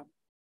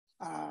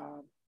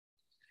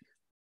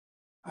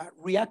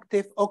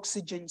reactive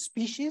oxygen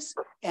species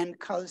and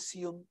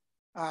calcium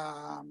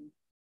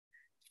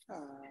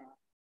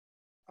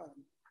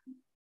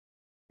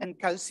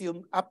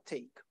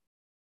uptake.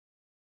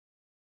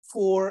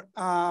 For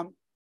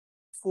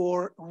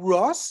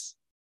ROS,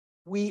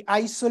 we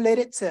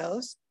isolated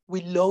cells,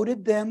 we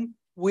loaded them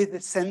with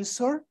a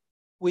sensor,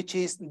 which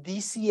is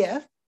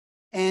DCF,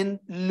 and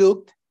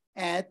looked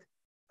at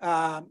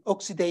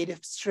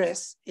oxidative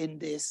stress in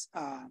this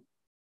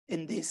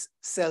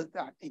cell,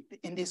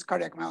 in these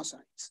cardiac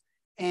myocytes.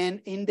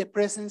 And in the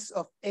presence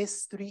of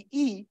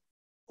S3E,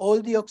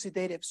 all the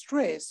oxidative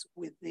stress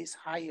with this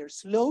higher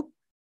slope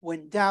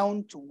went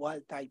down to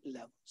wild type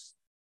levels.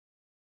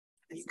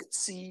 And you could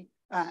see,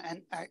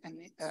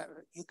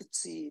 you could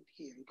see it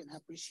here. You can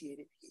appreciate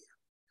it here.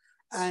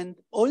 And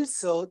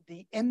also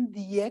the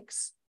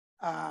MDX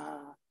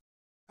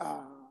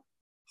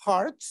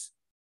hearts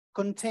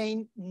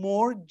contain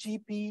more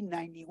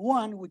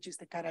GP91, which is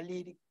the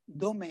catalytic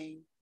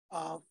domain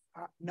of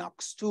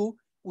NOx2,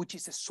 which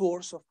is a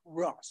source of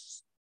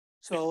ROS.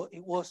 So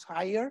it was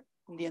higher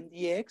in the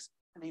MDX,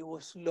 and it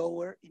was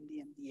lower in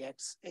the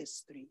MDX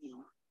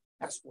S3E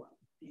as well.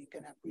 You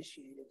can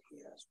appreciate it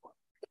here as well.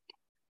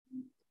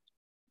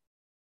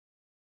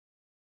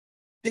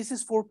 This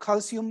is for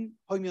calcium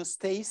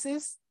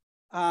homeostasis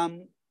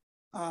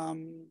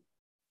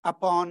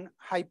upon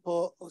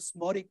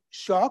hypoosmotic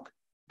shock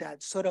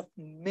that sort of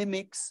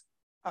mimics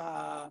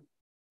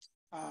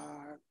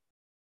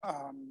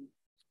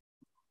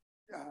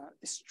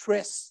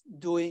stress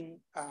doing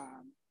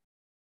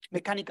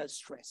mechanical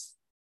stress.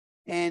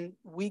 And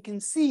we can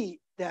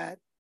see that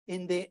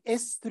in the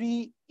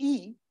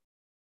S3E,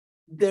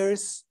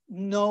 there's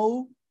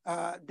no,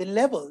 the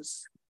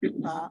levels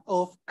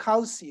of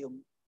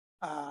calcium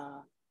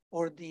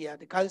or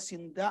the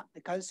calcium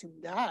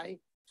dye,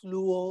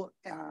 fluo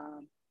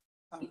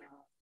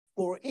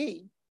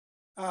 4A,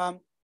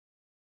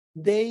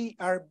 they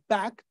are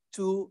back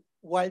to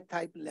wild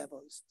type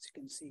levels, as you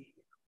can see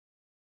here.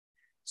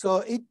 So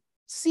it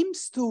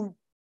seems to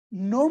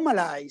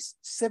normalize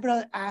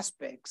several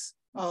aspects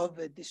of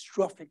a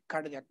dystrophic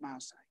cardiac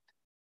myocyte.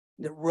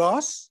 The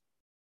ROS,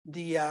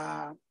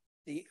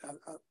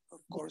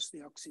 of course, the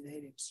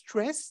oxidative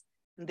stress,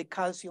 and the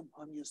calcium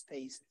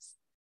homeostasis,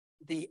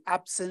 the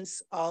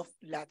absence of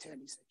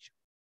lateralization.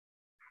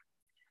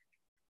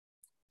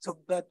 So,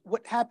 but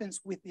what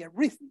happens with the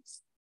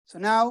arrhythmias? So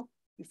now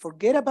we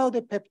forget about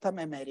the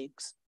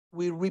peptimimetics,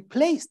 we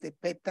replace the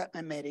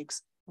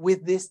peptimimetics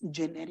with this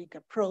genetic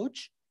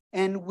approach,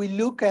 and we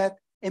look at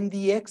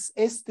MDX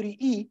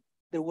S3E,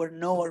 there were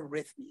no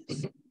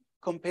arrhythmias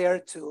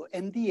compared to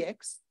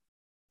MDX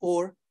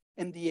or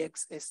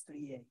MDX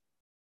S3A.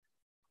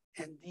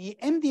 And the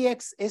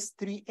MDX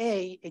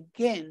S3A,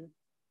 again,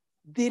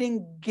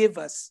 didn't give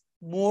us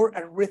more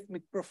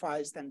arrhythmic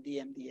profiles than the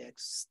MDX,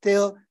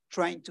 still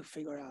trying to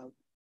figure out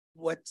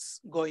what's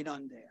going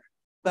on there.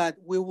 But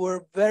we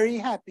were very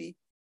happy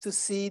to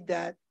see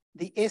that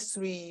the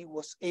S3E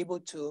was able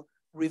to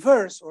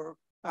reverse or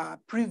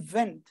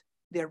prevent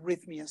the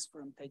arrhythmias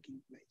from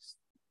taking place.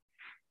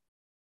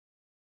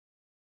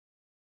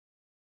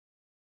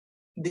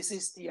 This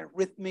is the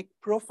arrhythmic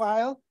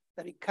profile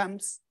that it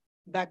comes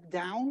back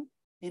down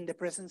in the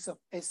presence of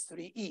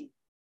S3E,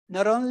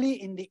 not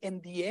only in the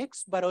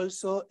MDX, but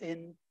also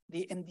in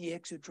the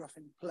MDX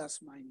utrophin plus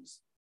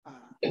minus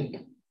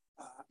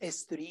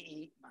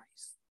S3E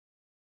mice.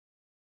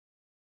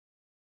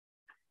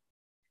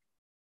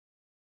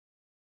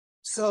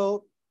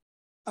 So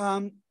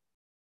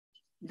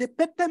the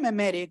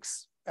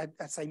peptimimetics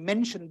as I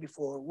mentioned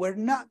before, were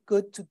not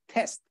good to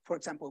test, for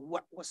example,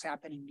 what was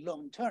happening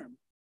long-term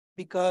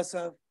because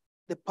of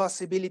the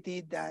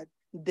possibility that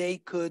they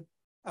could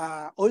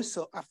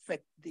also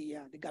affect the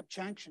gap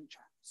junction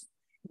channels.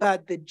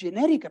 But the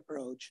genetic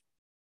approach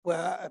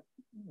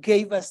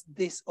gave us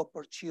this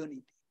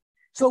opportunity.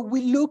 So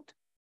we looked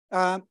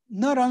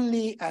not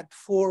only at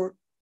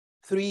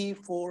 3,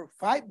 4,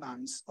 5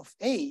 months of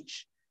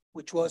age,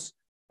 which was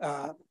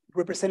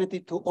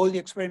representative to all the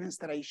experiments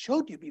that I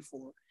showed you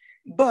before,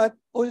 but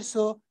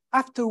also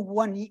after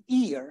 1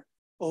 year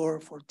or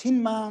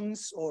 14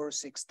 months or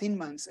 16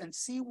 months and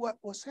see what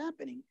was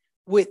happening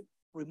with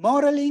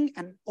remodeling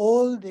and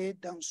all the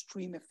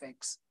downstream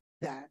effects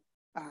that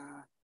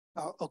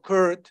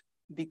occurred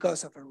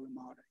because of a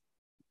remodeling.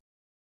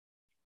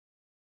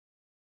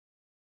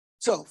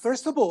 So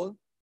first of all,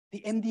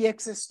 the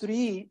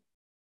MDXS3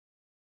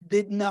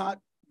 did not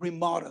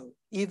remodel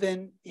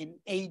even in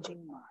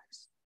aging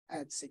mice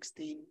at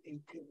 16, 18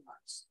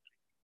 months.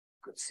 You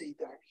could see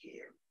that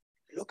here.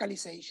 The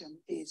localization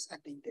is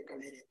at the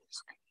intercalated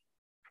disc.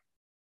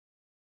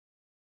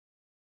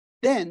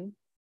 Then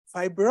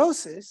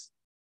fibrosis,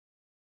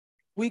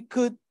 we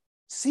could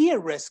see a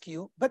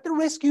rescue, but the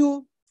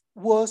rescue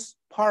was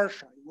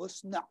partial, it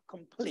was not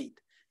complete.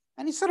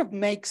 And it sort of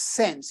makes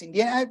sense. In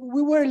the end,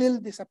 we were a little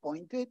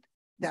disappointed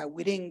that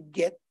we didn't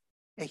get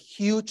a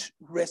huge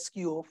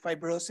rescue of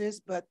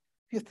fibrosis, but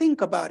if you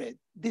think about it,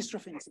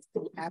 dystrophin is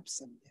still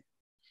absent there.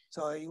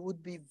 So it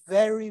would be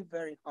very,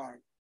 very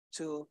hard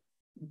to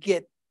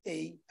get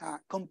a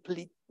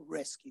complete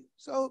rescue.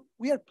 So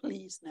we are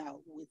pleased now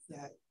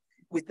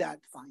with that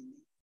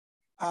finding.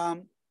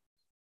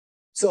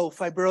 So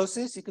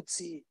fibrosis, you could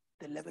see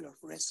the level of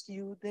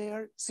rescue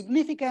there,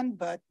 significant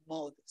but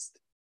modest.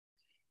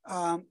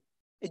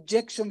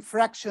 Ejection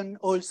fraction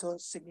also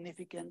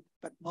significant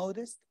but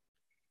modest.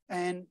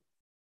 And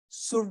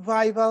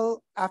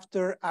survival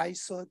after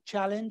ISO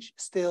challenge,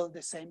 still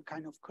the same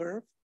kind of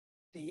curve.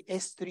 The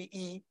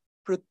S3E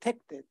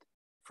protected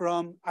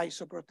from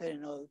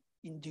isoproterenol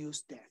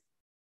induced death.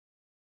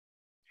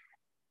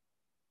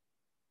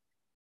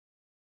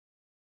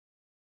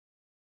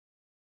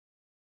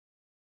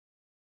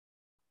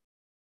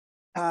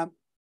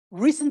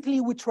 Recently,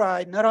 we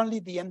tried not only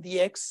the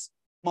MDX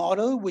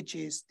model, which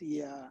is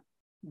the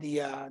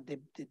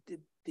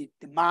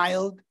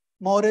mild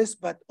models,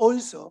 but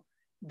also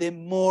the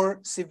more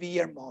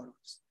severe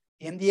models.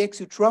 The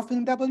MDX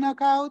utrophin double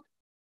knockout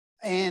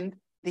and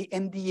the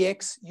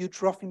MDX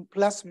utrophin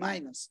plus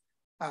minus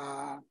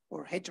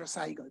or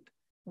heterozygote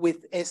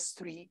with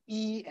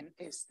S3E and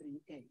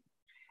S3A.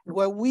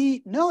 What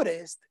we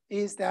noticed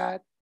is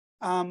that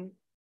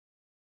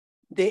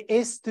the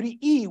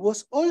S3E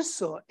was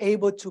also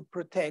able to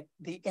protect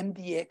the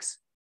MDX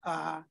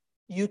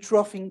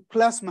utrophin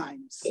plus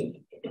minus,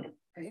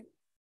 okay?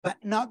 But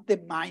not the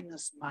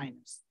minus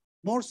minus.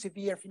 More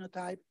severe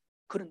phenotype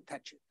couldn't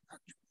touch it,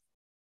 actually.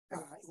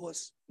 It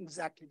was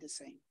exactly the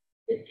same.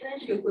 Can I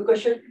ask you a quick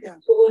question? Yeah.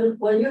 So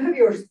when you have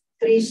your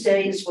 3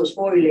 stains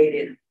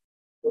phosphorylated,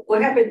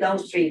 what happened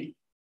downstream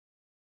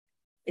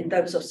in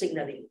terms of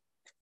signaling?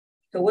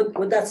 So what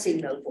would that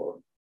signal for?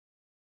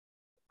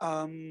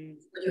 When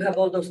you have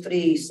all those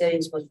 3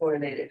 stains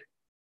phosphorylated,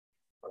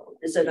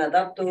 is it an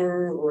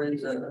adapter or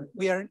is it?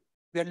 We are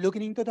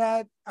looking into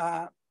that,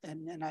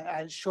 and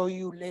I'll show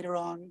you later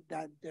on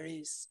that there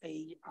is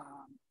a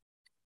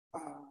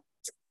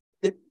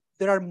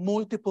there are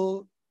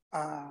multiple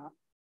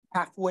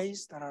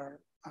pathways that are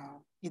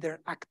either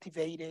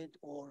activated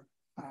or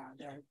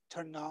they're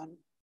turned on.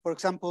 For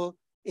example,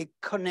 it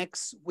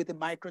connects with the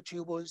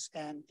microtubules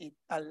and it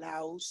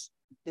allows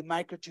the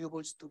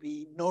microtubules to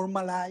be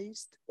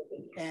normalized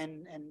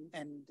and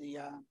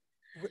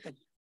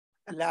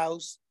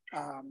allows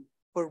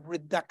for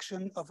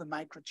reduction of the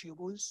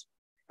microtubules,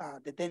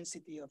 the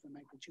density of the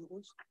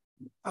microtubules.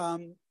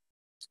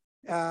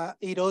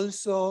 It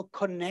also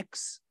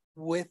connects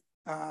with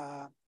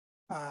the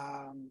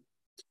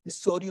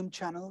sodium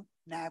channel,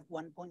 NAV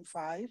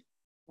 1.5,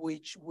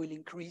 which will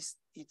increase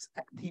its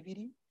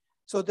activity.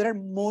 So there are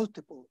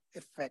multiple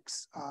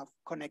effects of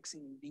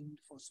Connexin being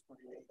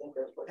phosphorylated.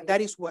 And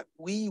that is what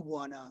we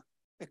want to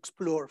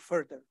explore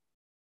further.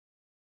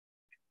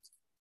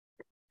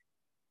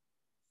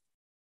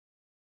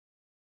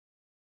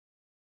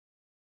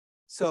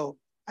 So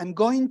I'm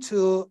going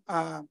to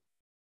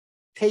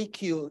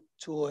take you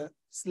to a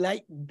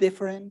slight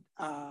different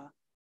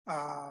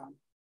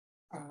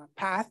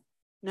path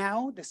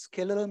now, the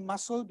skeletal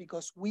muscle,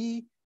 because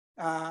we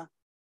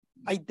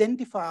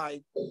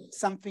identified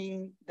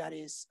something that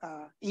is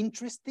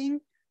interesting,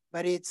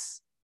 but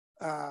it's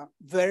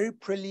very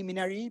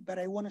preliminary, but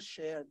I want to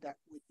share that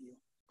with you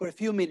for a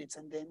few minutes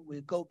and then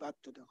we'll go back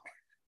to the heart.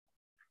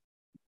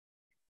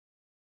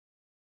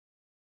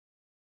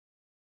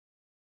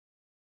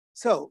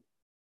 So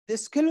the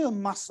skeletal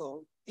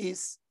muscle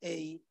is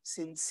a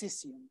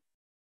syncytium.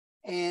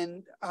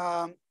 And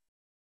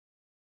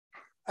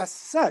as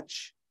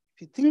such,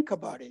 if you think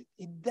about it,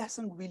 it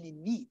doesn't really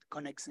need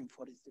Connexin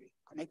 43.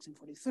 Connexin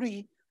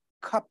 43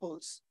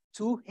 couples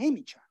 2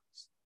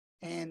 hemichannels.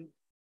 and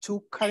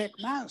to cardiac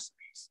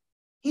myocytes.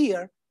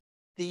 Here,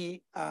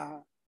 the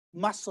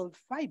muscle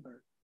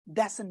fiber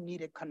doesn't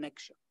need a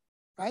connection,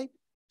 right?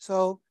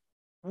 So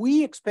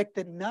we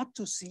expected not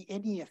to see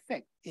any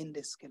effect in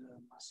the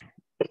skeletal muscle,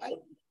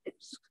 right?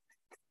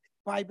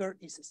 Fiber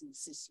is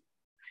incisive.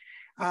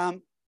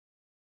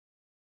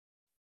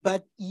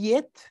 But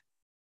yet,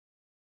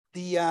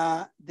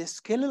 the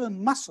skeletal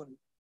muscle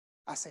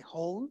as a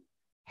whole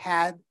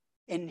had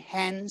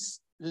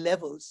enhanced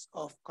levels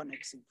of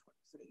connexin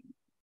 43.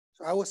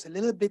 So I was a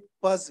little bit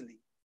puzzling.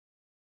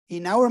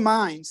 In our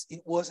minds,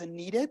 it wasn't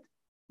needed,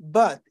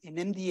 but in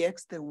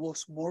MDX, there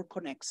was more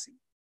connexin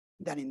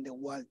than in the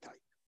wild type,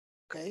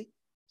 okay?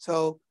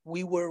 So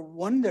we were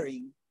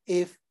wondering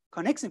if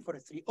Connexin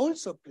 43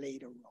 also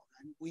played a role,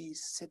 and we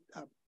set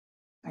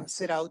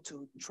out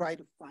to try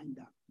to find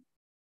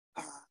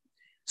out.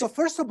 So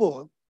first of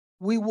all,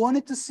 we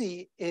wanted to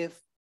see if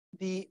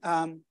the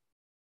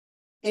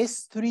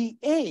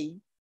S3A,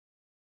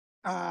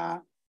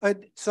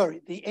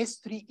 the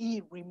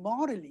S3E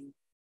remodeling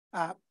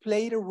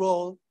played a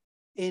role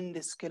in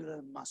the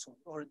skeletal muscle,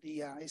 or the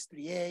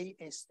S3A,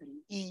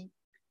 S3E.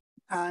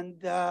 And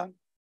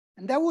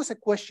that was a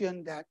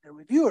question that the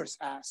reviewers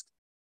asked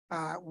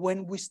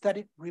when we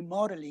started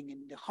remodeling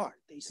in the heart.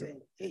 They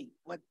said, hey,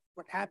 what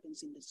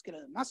happens in the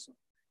skeletal muscle?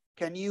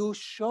 Can you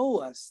show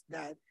us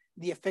that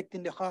the effect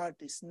in the heart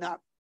is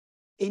not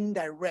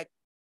indirect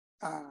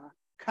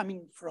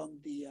coming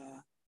from the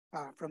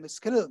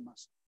skeletal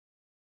muscle?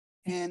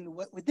 And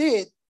what we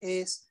did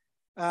is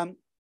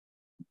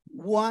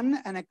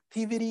one, an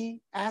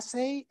activity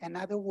assay,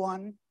 another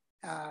one,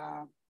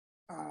 a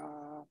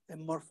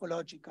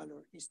morphological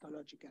or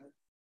histological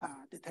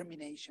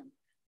determination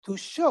to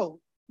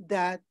show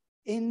that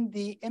in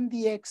the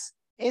MDX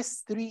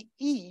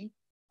S3E,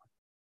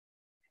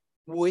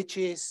 which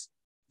is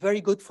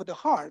very good for the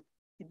heart,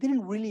 it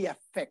didn't really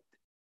affect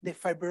the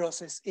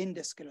fibrosis in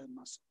the skeletal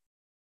muscle.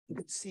 You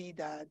could see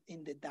that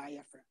in the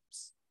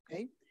diaphragms,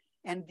 okay?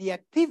 And the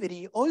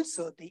activity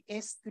also, the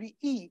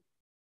S3E,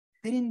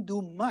 didn't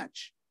do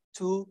much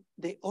to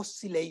the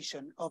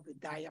oscillation of the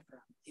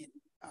diaphragm in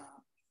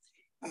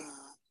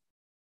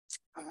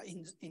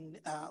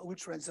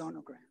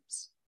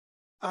ultrasonograms.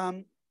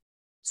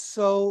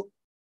 So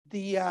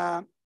the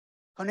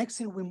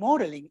connexin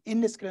remodeling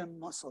in the skeletal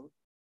muscle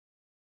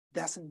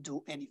doesn't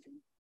do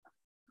anything.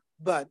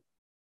 But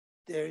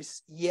there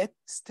is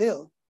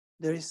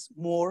there is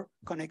more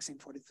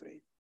connexin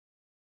 43.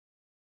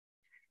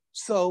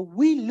 So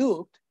we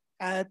looked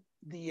at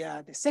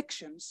the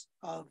sections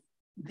of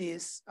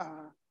this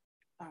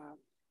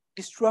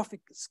dystrophic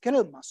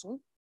skeletal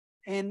muscle,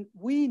 and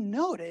we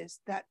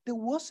noticed that there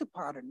was a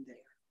pattern there,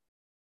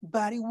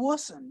 but it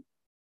wasn't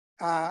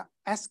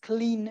as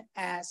clean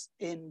as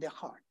in the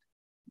heart.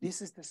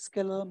 This is the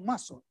skeletal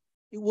muscle.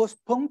 It was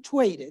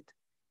punctuated,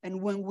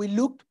 and when we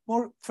looked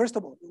more, first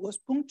of all, it was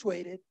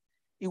punctuated.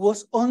 It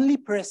was only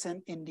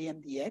present in the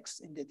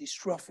MDX, in the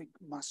dystrophic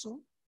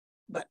muscle,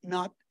 but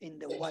not in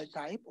the wild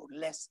type, or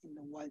less in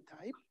the wild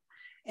type.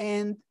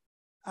 And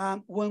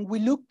when we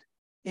looked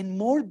in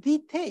more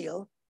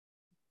detail,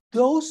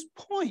 those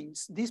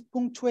points, this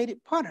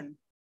punctuated pattern,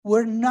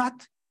 were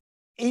not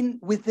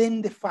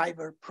within the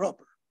fiber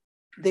proper.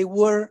 They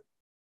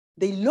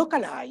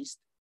localized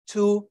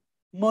to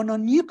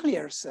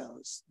mononuclear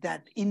cells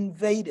that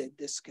invaded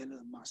the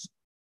skeletal muscle,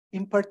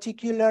 in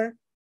particular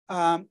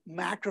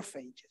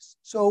macrophages.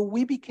 So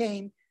we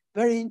became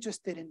very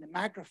interested in the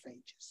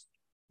macrophages.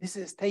 This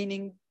is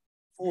staining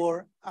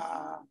for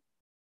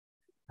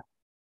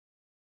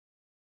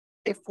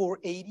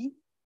F480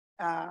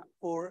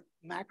 for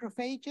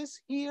macrophages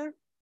here,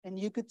 and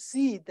you could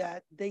see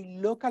that they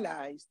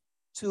localized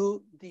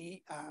to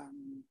the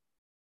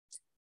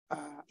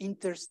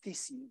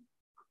interstitium.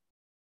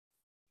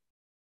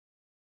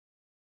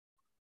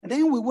 And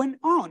then we went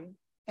on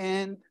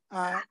and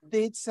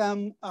did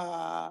some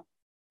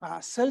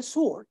cell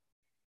sort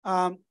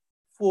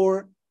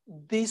for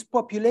this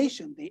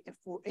population, the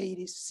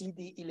F480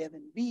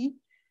 CD11B,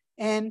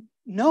 and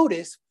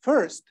noticed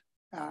first,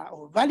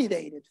 or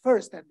validated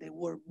first, that there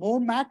were more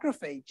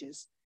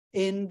macrophages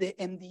in the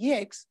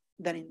MDX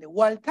than in the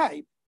wild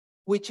type,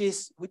 which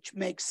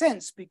makes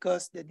sense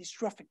because the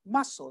dystrophic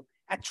muscle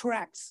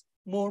attracts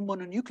more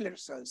mononuclear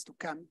cells to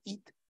come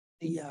eat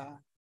the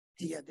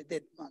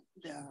dead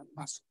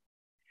muscle.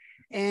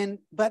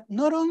 But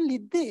not only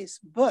this,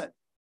 but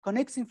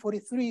connexin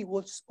 43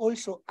 was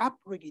also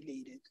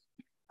upregulated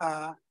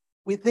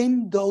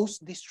within those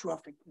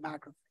dystrophic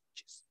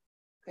macrophages,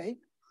 okay?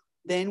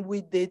 Then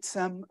we did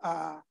some,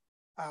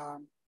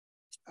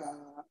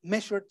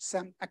 measured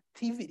some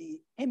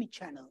activity,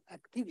 hemichannel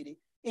activity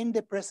in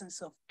the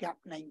presence of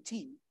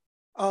GAP19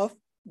 of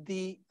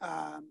the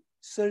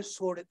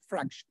cell-sorted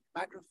fraction,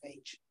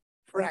 macrophage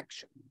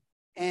fraction.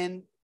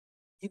 And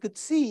you could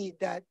see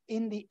that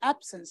in the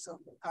absence of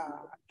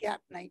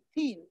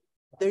GAP19,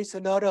 there's a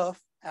lot of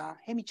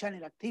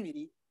hemichannel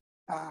activity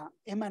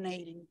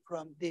emanating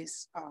from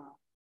this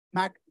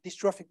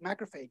dystrophic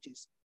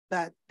macrophages,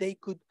 but they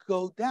could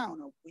go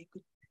down, or we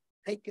could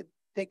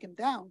take them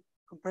down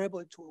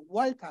comparable to a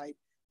wild type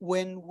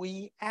when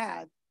we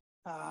add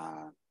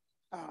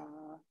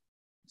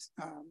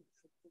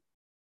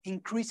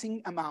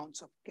increasing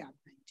amounts of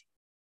GAP19.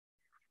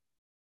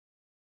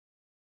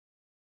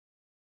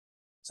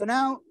 So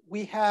now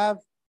we have,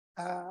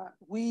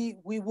 we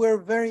were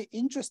very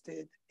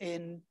interested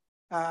in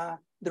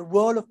the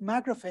role of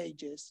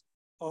macrophages,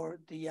 or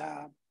the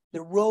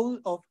role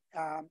of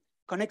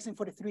Connexin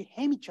 43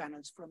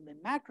 hemichannels from the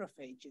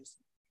macrophages.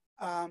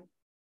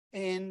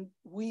 And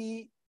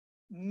we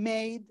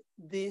made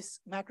this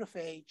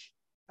macrophage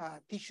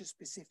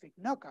tissue-specific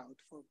knockout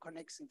for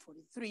Connexin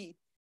 43.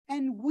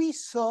 And we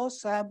saw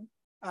some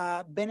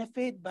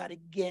benefit, but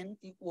again,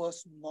 it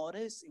was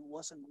modest. It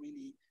wasn't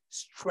really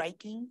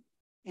striking.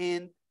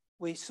 And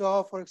we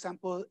saw, for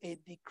example, a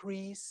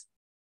decrease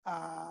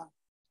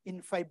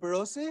in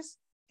fibrosis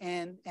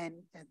and a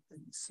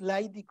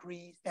slight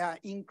decrease,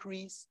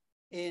 increase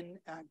in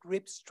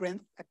grip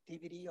strength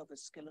activity of the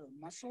skeletal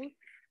muscle.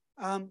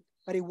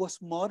 But it was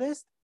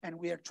modest, and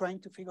we are trying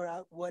to figure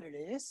out what it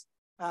is.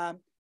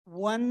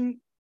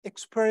 One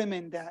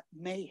experiment that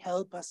may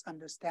help us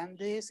understand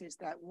this is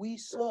that we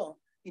saw,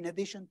 in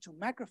addition to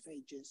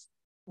macrophages,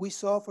 we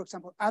saw, for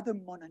example, other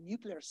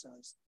mononuclear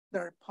cells that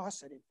are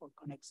positive for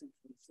Connexin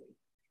 43.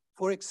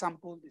 For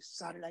example, the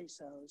satellite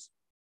cells,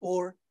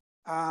 or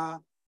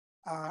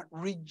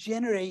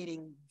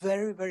regenerating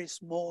very, very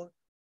small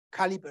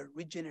caliber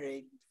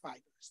regenerating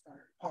fibers that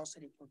are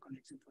positive for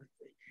Connexin 43.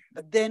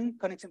 But then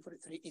Connexin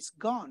 43 is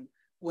gone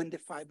when the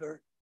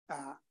fiber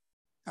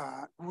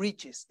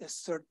reaches a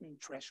certain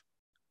threshold.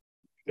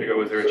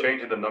 Was there a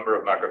change in the number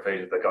of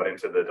macrophages that got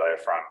into the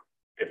diaphragm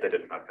if they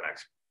didn't have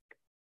Connexin?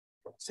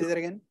 Say that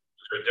again?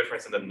 Was there a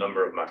difference in the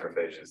number of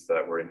macrophages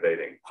that were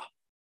invading?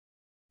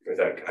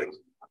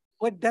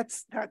 Well,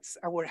 that's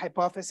our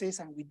hypothesis,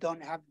 and we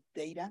don't have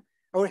data.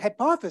 Our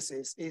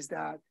hypothesis is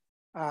that,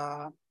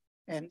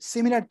 and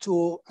similar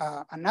to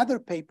another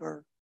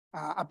paper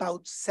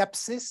about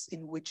sepsis,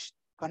 in which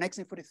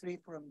Connexin 43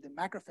 from the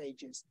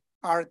macrophages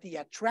are the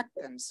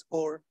attractants,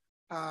 or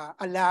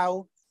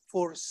allow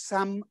for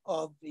some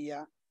of the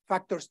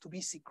factors to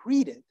be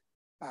secreted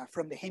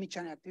from the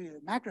hemichannel activity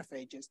of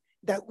macrophages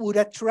that would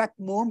attract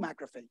more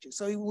macrophages.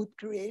 So it would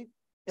create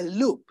a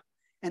loop.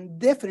 And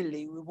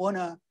definitely we want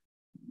to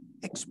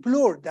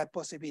explore that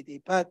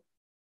possibility. But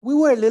we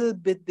were a little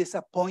bit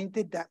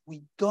disappointed that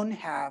we don't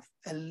have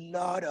a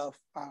lot of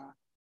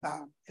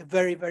a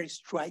very, very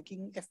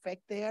striking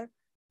effect there.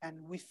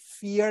 And we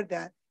fear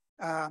that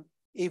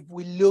if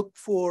we look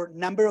for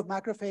number of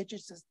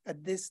macrophages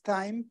at this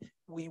time,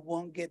 we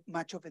won't get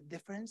much of a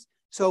difference.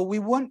 So we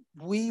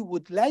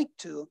would like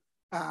to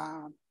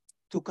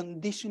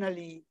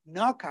conditionally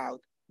knock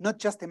out not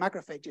just the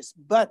macrophages,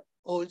 but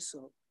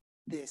also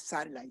the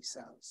satellite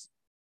cells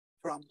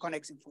from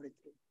Connexin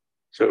 43.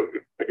 So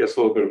I guess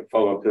a little bit of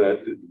follow-up to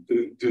that.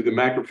 Do the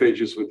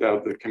macrophages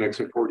without the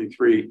Connexin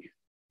 43,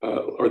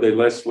 are they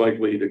less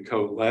likely to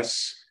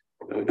coalesce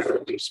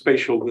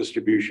spatial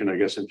distribution, I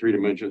guess, in 3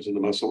 dimensions in the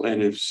muscle?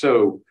 And if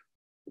so,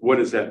 what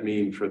does that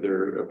mean for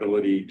their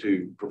ability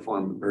to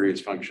perform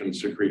various functions,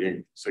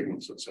 secreting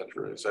signals, et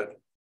cetera? Is that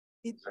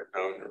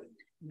known?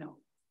 No.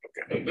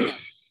 Okay.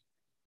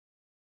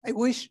 I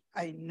wish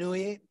I knew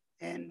it,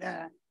 and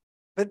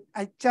but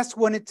I just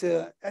wanted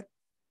to,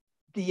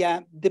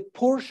 the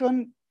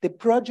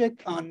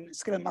project on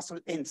skeletal muscle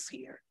ends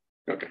here.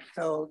 Okay.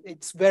 So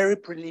it's very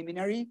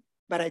preliminary,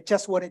 but I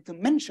just wanted to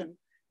mention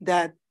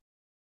that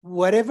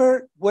what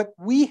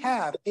we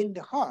have in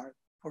the heart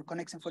for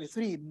Connexin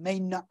 43 may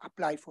not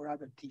apply for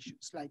other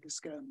tissues like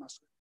skeletal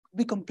muscle. It'd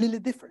be completely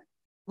different.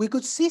 We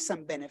could see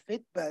some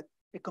benefit, but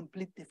a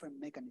complete different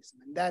mechanism.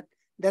 And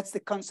that's the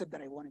concept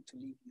that I wanted to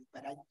leave you,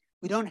 but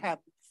we don't have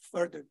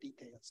further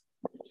details.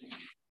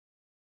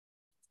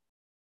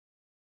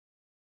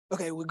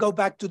 Okay, we go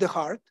back to the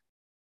heart,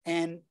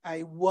 and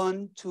I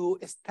want to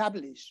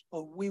establish,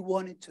 or we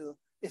wanted to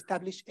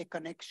establish a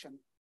connection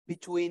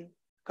between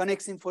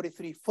Connexin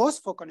 43,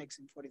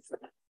 phosphoconnexin 43,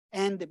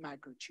 and the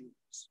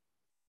microtubules.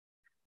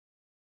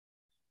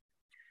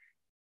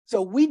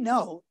 So we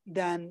know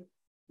then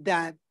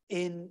that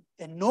in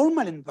a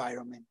normal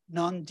environment,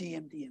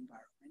 non-DMD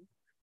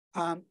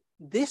environment,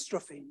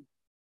 dystrophin,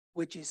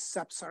 which is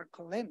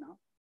subsarcolemma,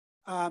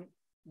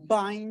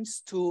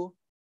 binds to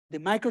the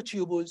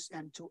microtubules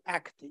and to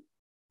actin,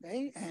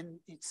 okay? And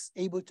it's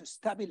able to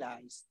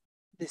stabilize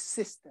the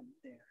system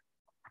there.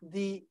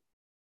 The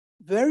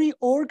very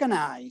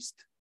organized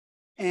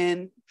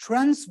and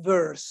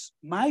transverse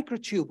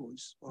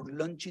microtubules, or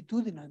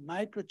longitudinal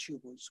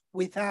microtubules,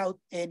 without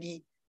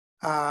any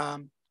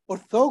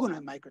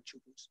orthogonal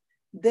microtubules,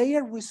 they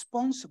are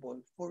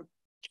responsible for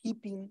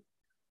keeping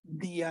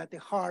the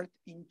heart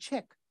in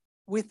check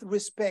with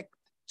respect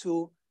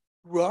to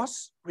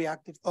ROS,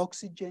 reactive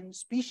oxygen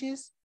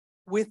species,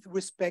 with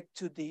respect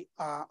to the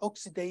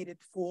oxidated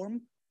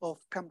form of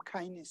CAM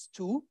kinase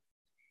 2,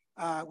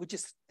 which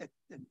is a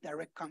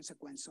direct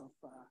consequence of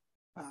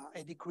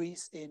a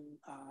decrease in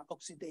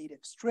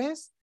oxidative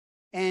stress,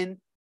 and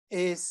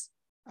is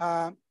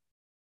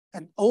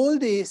And all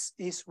this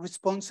is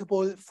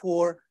responsible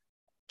for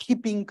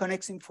keeping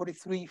connexin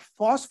 43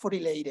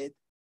 phosphorylated,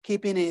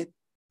 keeping it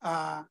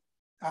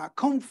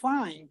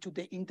confined to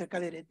the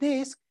intercalated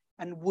disc,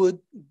 and would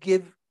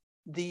give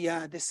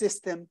the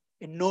system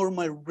a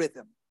normal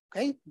rhythm,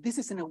 okay? This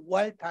is in a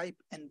wild type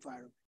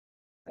environment.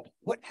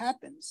 What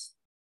happens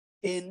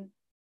in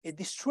a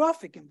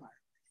dystrophic environment?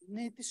 In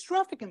a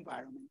dystrophic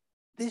environment,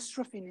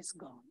 dystrophin is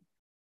gone,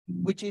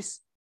 which is,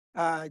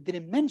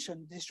 didn't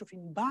mention,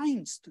 dystrophin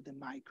binds to the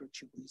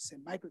microtubule. It's a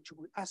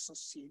microtubule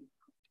associated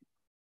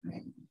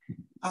protein.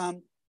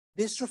 Okay?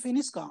 Dystrophin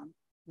is gone.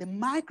 The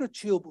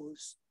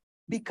microtubules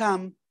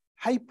become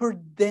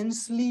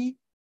hyperdensely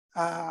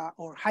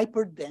or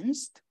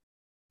hyperdensed,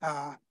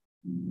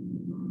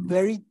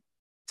 very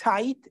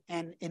tight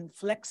and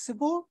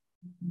inflexible,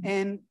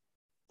 and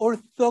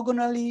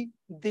orthogonally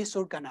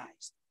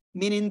disorganized,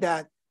 meaning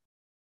that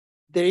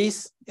there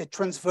is a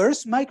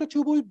transverse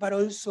microtubule, but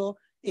also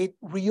it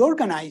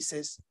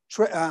reorganizes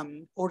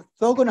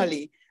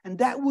orthogonally, and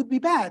that would be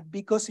bad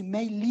because it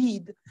may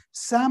lead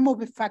some of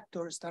the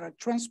factors that are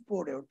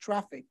transported or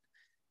trafficked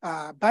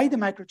by the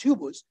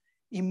microtubules,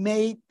 it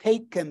may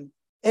take them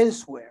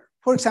elsewhere.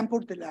 For example,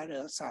 the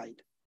lateral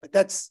side, but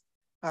that's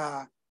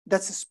a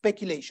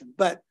speculation.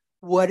 But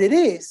what it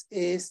is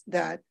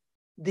that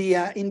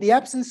in the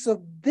absence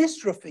of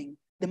dystrophin,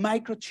 the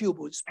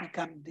microtubules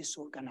become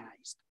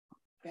disorganized,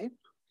 okay?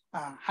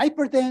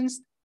 Hyperdense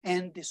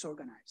and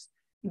disorganized.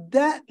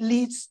 That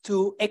leads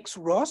to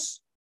XROS,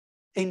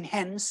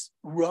 enhanced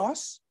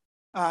ROS,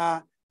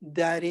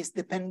 that is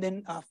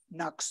dependent of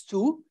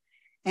NOX2,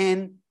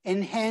 and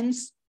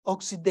enhanced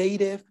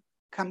oxidative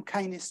CAM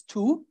kinase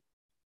 2,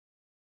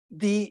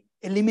 the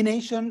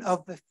elimination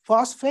of the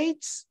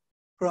phosphates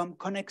from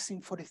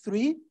connexin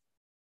 43,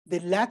 the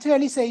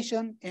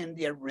lateralization, and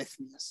the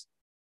arrhythmias,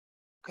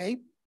 okay?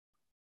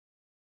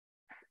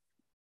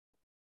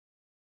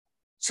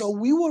 So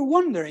we were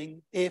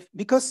wondering if,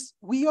 because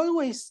we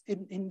always,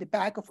 in the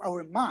back of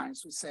our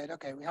minds, we said,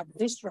 okay, we have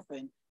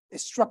dystrophin, a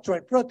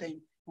structural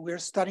protein, we're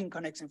studying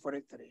connexin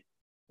 43.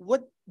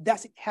 What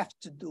does it have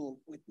to do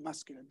with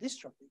muscular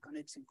dystrophy,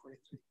 connexin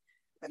 43?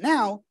 But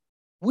now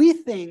we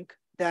think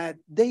that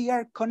they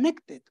are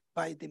connected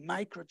by the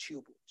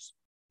microtubules.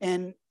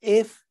 And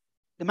if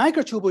the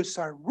microtubules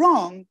are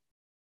wrong,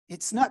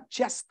 it's not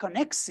just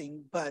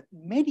connexin, but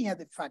many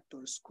other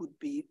factors could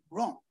be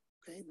wrong.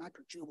 Okay,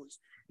 microtubules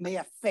may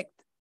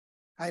affect,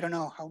 I don't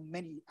know how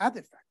many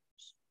other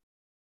factors.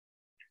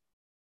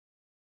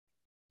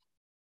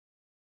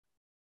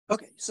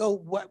 Okay, so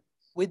what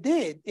we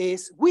did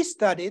is we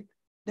studied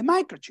the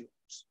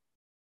microtubules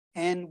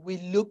and we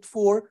looked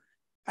for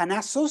an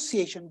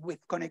association with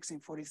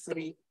connexin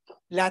 43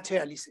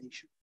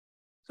 lateralization.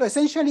 So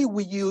essentially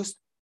we used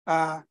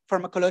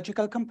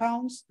pharmacological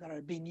compounds that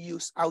are being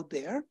used out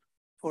there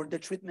for the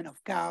treatment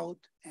of gout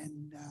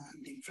and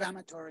the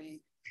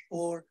inflammatory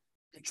or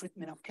the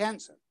treatment of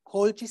cancer,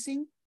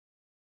 colchicine.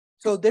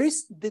 So there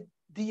is the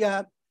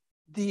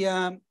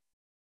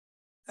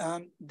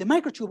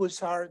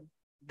microtubules are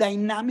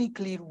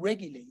dynamically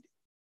regulated.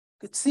 You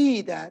could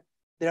see that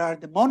there are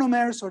the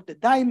monomers or the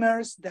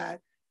dimers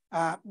that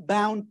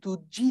bound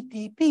to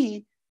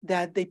GTP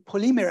that they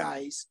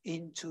polymerize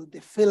into the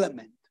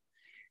filament.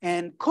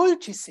 And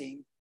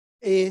colchicine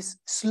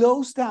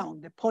slows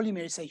down the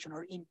polymerization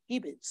or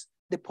inhibits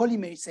the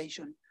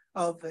polymerization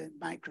of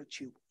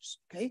microtubules,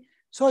 okay?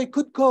 So it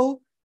could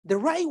go the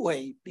right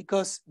way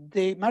because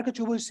the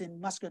microtubules in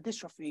muscular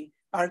dystrophy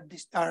are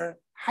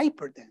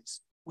hyperdense.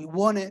 We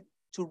wanted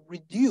to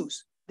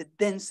reduce the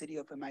density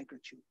of the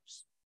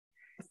microtubules.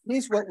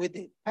 This is what we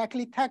did.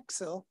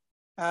 Paclitaxel,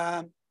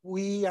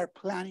 we are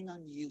planning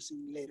on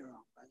using later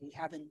on, but we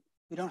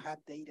don't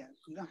have data.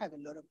 We don't have a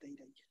lot of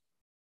data yet.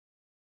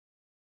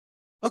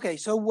 Okay,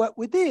 so what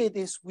we did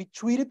is we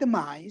treated the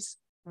mice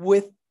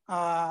with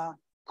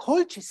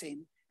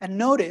colchicine and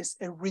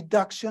noticed a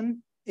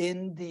reduction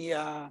in the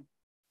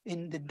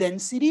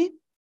density,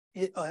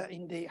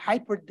 in the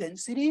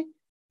hyperdensity.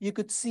 You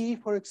could see,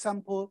 for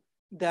example,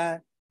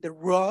 that the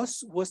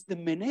ROS was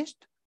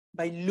diminished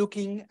by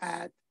looking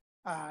at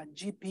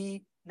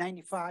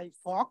GP95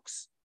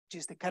 FOX, which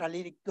is the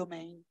catalytic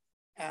domain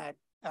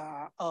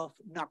of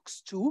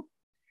NOX2.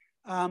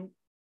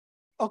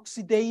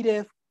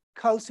 Oxidative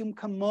calcium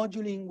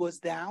commodulin was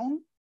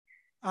down,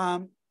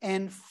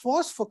 and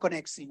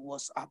phosphoconnexin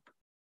was up.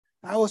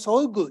 That was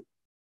all good,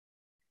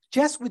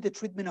 just with the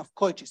treatment of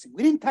colchicine.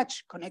 We didn't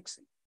touch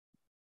connexin.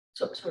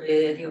 So,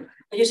 sorry,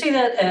 when you say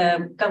that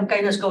CAM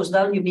kinase goes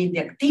down, you mean the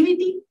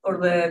activity or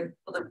the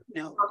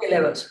no,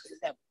 levels?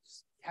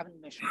 Haven't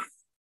measured.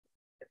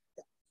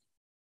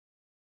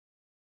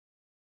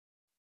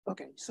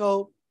 Okay,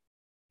 so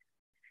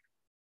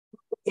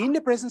in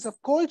the presence of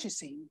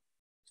colchicine,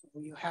 so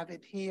you have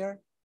it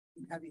here,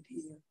 you have it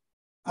here.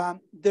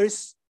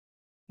 There's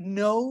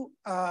no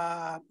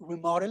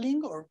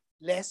remodeling or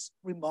less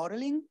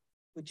remodeling,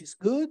 which is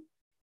good.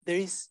 There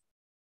is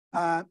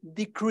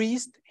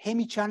decreased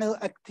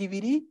hemichannel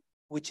activity,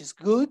 which is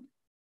good.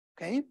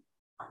 Okay,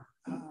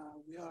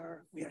 we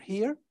are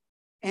here,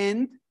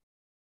 and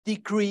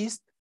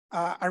decreased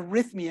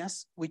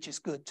arrhythmias, which is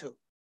good too.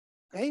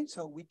 Okay,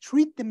 so we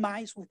treat the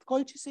mice with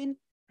colchicine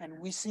and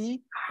we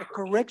see a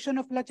correction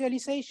of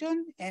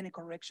lateralization and a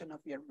correction of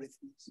the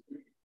arrhythmias.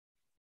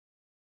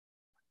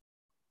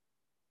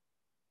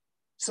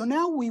 So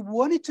now we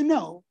wanted to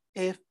know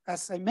if,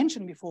 as I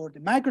mentioned before, the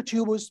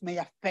microtubules may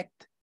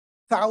affect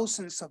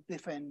thousands of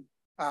different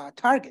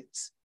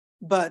targets,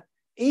 but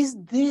is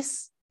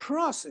this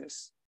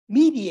process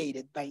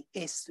mediated by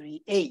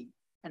S3A?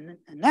 And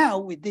now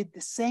we did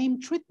the same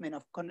treatment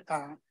of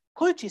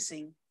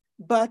colchicine,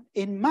 but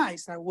in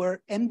mice that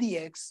were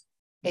MDX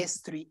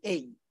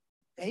S3A,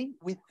 okay,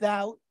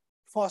 without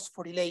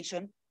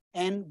phosphorylation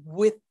and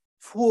with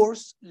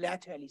forced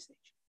lateralization.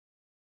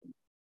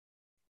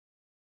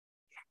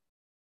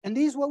 And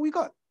this is what we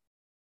got.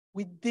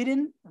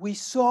 We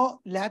saw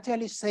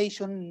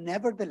lateralization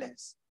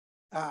nevertheless.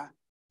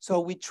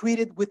 So we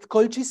treated with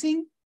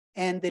colchicine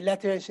and the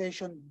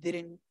lateralization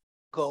didn't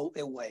go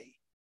away,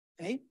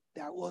 okay?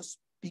 That was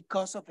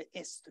because of the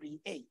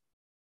S3A.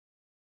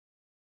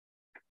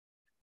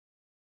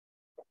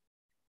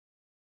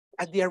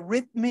 At the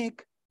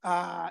arrhythmic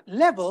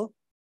level,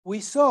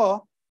 we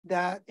saw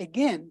that,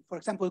 again, for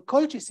example,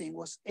 colchicine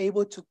was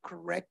able to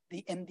correct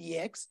the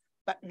MDX,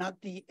 but not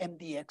the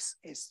MDX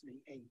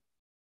S3A.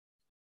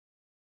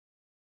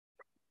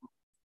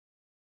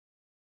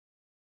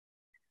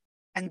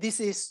 And this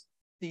is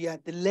the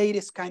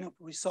latest kind of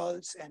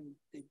results and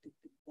the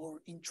more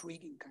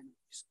intriguing kind of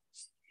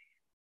results.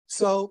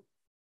 So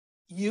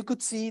you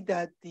could see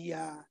that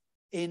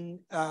in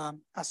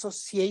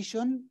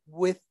association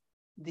with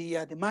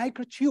the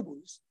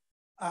microtubules,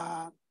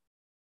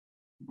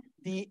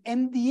 the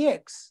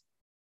MDX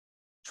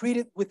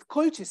treated with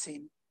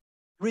colchicine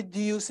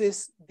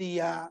reduces the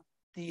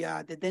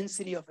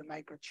density of the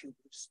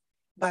microtubules,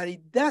 but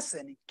it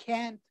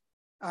can't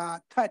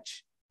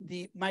touch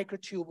the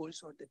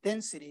microtubules or the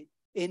density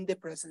in the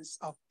presence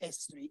of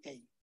S3A.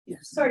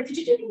 Yes. Sorry, did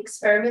you do the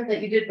experiment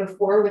that you did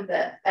before with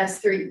the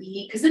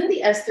S3E? Because didn't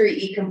the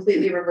S3E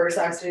completely reverse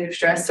oxidative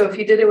stress? So if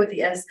you did it with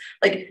the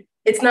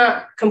it's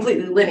not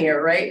completely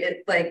linear, right?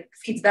 It like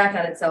feeds back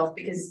on itself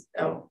because,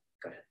 oh,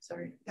 go ahead,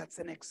 sorry. That's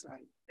the next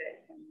slide.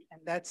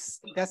 And that's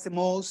the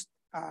most,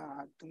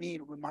 to me,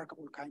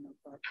 remarkable kind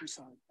of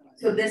result.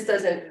 So this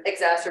doesn't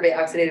exacerbate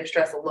oxidative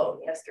stress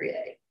alone, the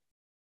S3A?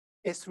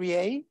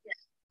 S3A? Yeah.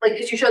 Like,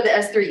 because you showed the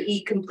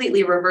S3E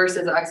completely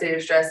reverses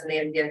oxidative stress in the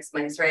MDX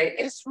mice, right?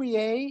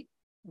 S3A,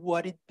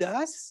 what it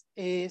does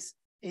is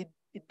it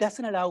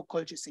doesn't allow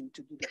colchicine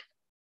to do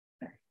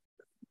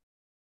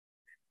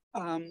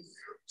that.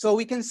 So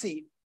we can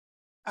see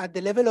at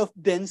the level of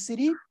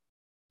density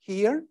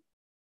here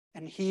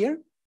and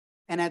here,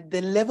 and at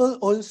the level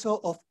also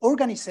of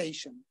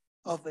organization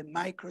of the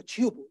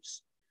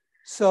microtubules.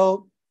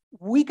 So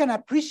we can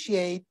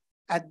appreciate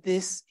at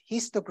this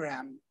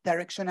histogram,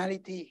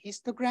 directionality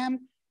histogram,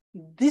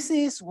 this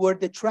is where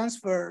the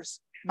transverse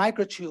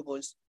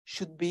microtubules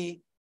should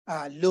be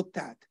looked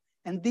at.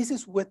 And this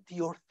is what the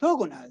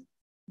orthogonal,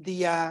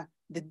 the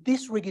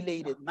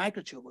dysregulated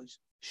microtubules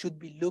should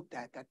be looked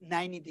at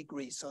 90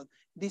 degrees. So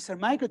these are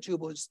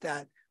microtubules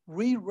that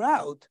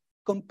reroute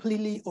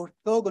completely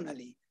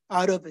orthogonally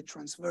out of the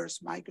transverse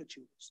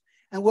microtubules.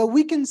 And what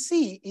we can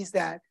see is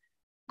that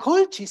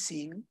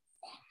colchicine,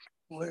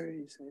 where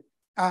is it?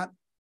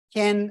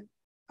 Can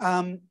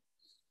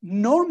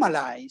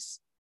normalize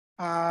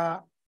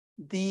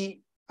the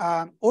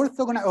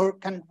orthogonal, or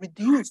can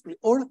reduce the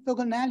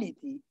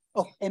orthogonality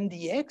of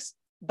MDX,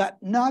 but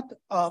not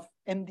of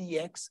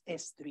MDX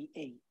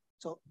S3A.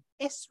 So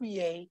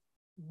S3A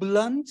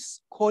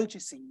blunts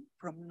colchicine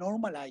from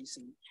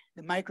normalizing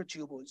the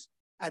microtubules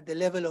at the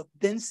level of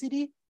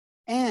density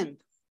and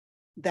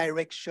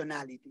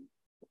directionality.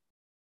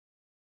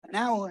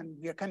 Now, and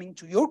we are coming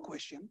to your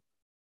question,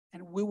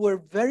 and we were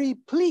very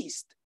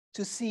pleased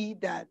to see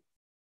that,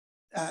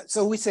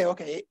 so we say,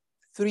 okay,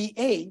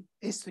 3A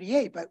is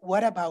 3A, but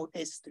what about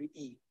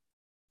S3E?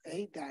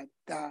 Okay,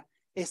 that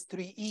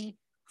S3E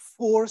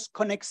forced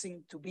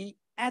Connexin to be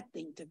at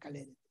the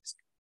intercalated disc.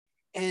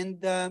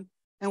 And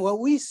what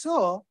we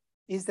saw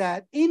is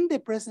that in the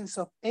presence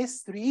of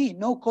S3E,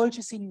 no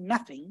colchicine,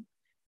 nothing,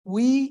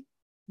 we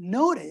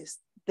noticed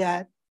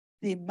that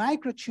the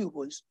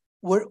microtubules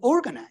were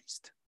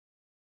organized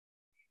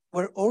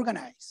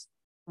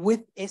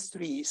with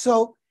S3E.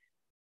 So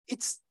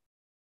it's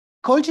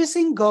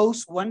colchicine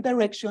goes one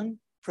direction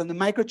from the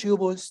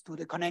microtubules to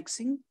the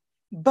Connexin,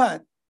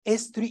 but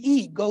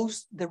S3E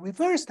goes the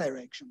reverse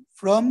direction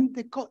from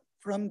the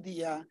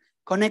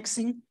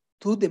Connexin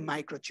to the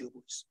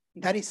microtubules.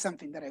 That is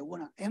something that I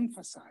want to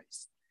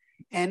emphasize.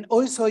 And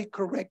also it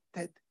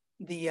corrected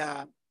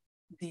the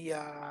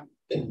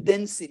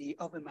density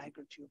of the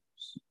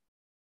microtubules.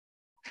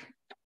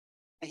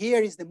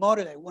 Here is the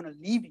model I want to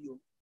leave you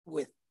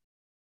with.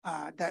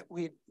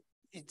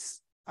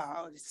 It's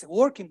a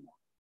working model.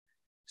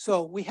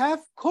 So we have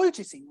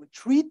colchicine. We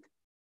treat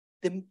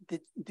the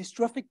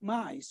dystrophic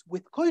mice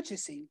with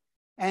colchicine,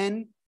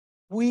 and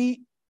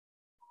we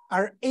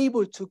are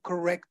able to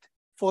correct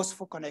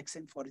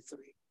phosphoconnexin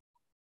 43.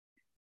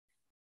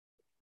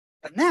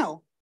 But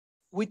now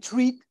we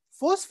treat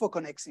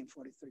phosphoconnexin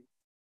 43,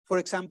 for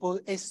example,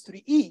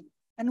 S3E,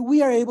 and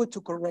we are able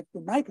to correct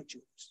the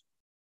microtubules.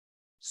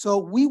 So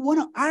we want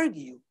to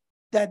argue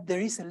that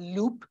there is a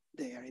loop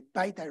there, a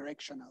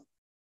bidirectional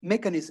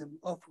mechanism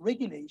of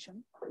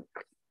regulation,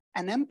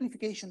 an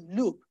amplification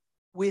loop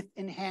with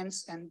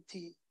enhanced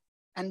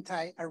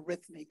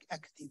anti-arrhythmic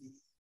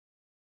activity.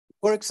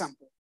 For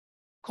example,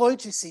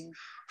 colchicine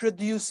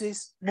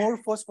produces more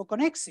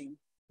phosphoconnexin,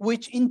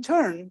 which in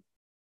turn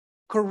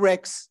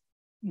corrects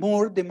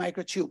more the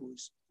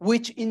microtubules,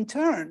 which in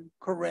turn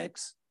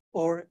corrects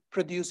or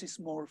produces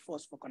more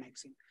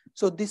phosphoconnexin.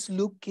 So this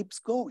loop keeps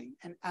going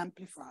and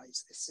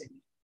amplifies the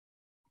signal.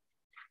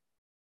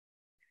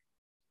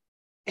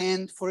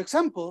 And for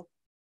example,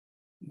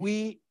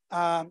 we,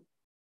 to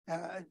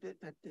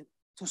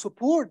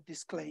support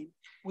this claim,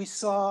 we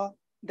saw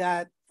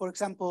that, for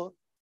example,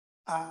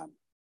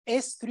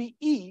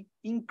 S3E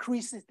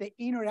increases the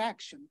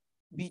interaction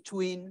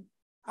between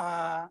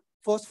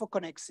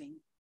phosphoconnexin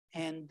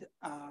and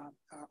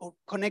or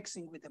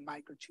connexin with the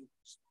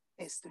microtubules.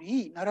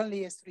 S3E, not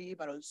only S3E,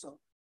 but also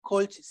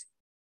colchicine.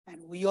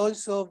 And we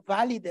also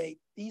validate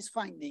these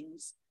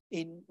findings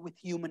with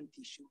human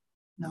tissue,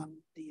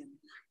 non-DNA.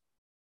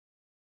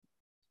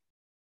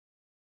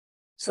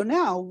 So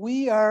now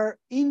we are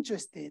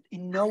interested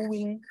in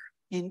knowing,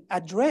 in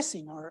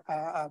addressing or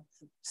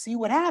see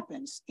what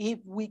happens if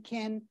we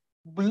can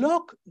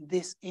block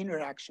this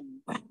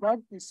interaction, block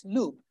this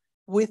loop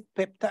with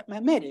peptide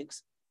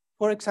mimetics,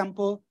 for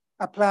example,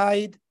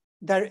 applied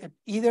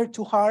either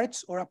to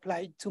hearts or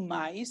applied to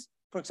mice,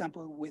 for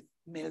example, with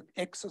milk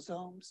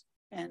exosomes.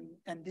 And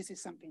this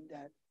is something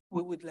that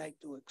we would like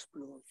to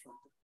explore further.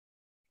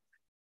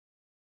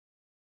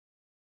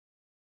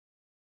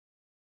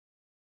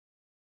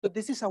 So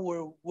this is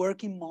our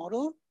working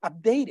model,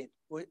 updated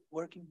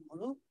working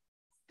model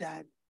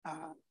that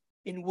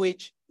in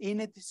which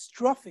in a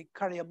dystrophic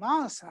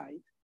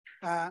cardiomyocyte,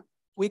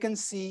 we can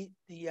see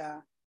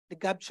the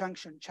gap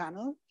junction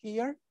channel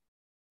here.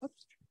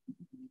 Oops.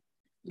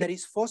 That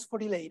is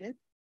phosphorylated.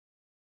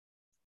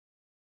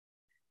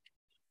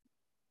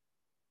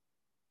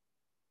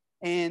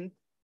 And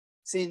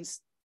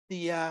since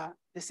the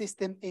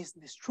system is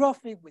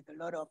dystrophic with a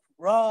lot of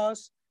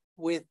ROS,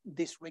 with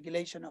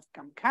dysregulation of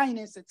CAM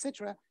kinase,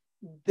 etc.,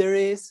 there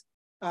is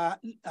the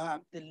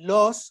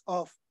loss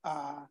of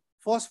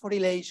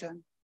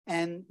phosphorylation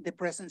and the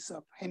presence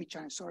of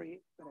hemichannel.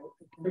 Sorry.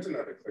 There's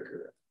another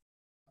clicker.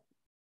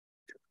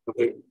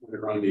 Okay,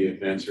 we're on the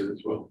advancer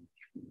as well.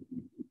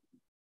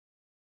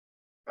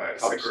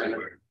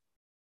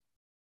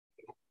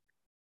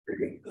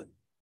 Good.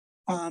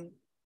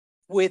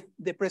 With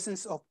the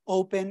presence of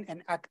open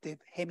and active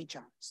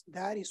hemichannels.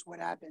 That is what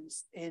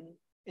happens in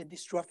a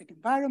dystrophic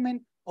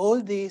environment. All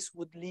this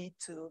would lead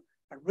to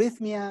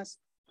arrhythmias,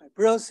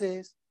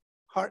 fibrosis,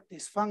 heart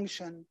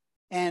dysfunction,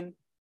 and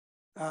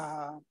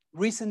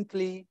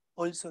recently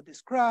also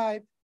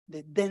described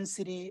the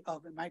density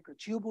of the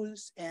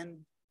microtubules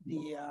and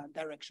the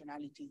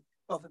directionality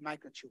of the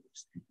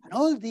microtubules. And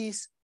all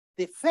these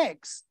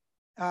defects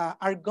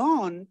are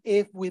gone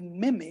if we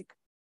mimic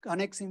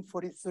Connexin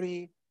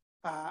 43,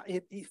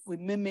 if we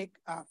mimic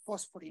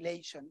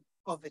phosphorylation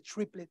of the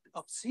triplet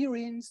of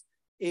serines,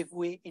 if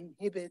we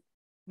inhibit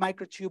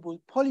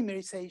microtubule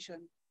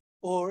polymerization,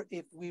 or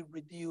if we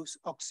reduce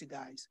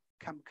oxidized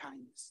CAM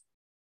kinase.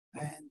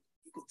 And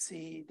you could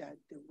see that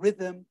the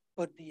rhythm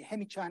of the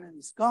hemichannel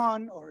is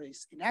gone or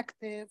is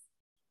inactive.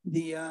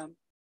 The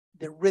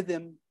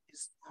rhythm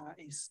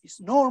is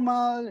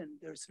normal, and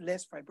there's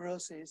less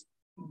fibrosis,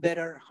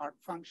 better heart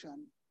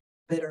function,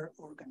 better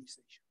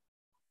organization.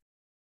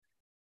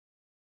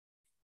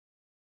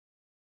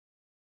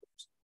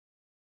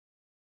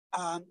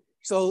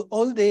 So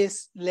all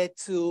this led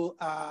to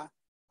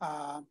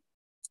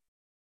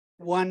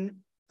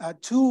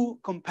two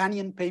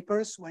companion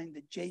papers, one in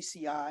the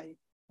JCI,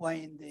 one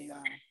in the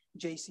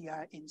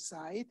JCI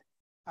Inside,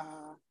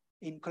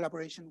 in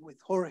collaboration with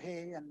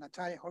Jorge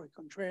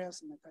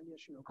Contreras and Natalia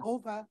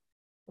Shirokova,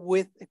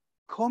 with a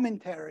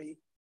commentary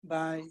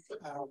by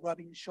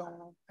Robin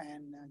Shaw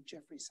and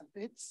Jeffrey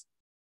Savitz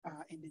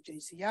in the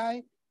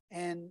JCI,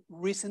 and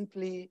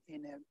recently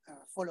in a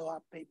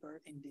follow-up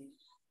paper in the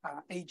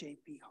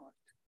AJP Heart.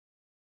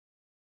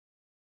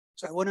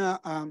 So I want to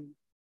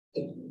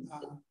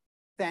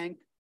thank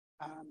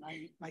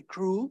my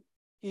crew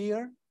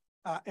here.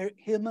 Eric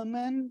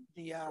Himmelman,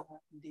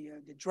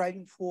 the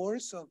driving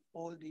force of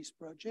all these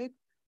projects.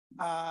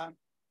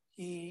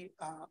 He's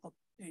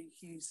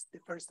the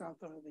first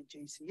author of the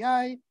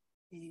JCI.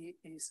 He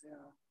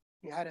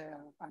had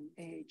an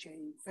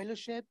AHA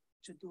fellowship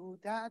to do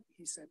that.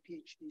 He's a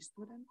PhD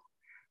student.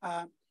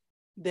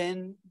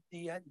 Then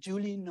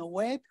Julie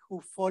Nowet,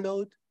 who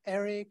followed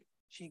Eric,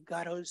 she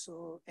got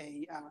also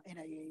a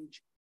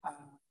NIH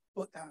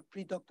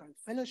pre-doctoral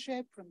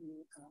fellowship from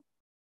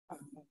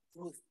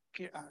Ruth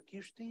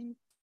Kirstein.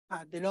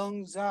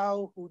 DeLong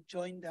Zhao, who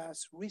joined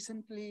us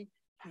recently,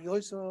 he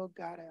also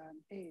got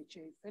an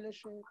AHA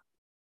fellowship.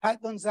 Pat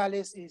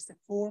Gonzalez is the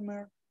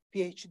former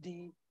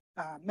PhD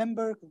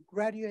member who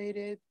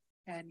graduated,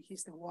 and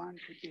he's the one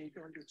who did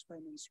all the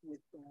experiments with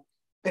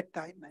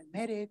peptide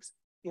mimetics.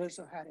 He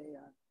also had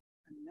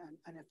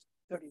an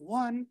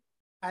F31.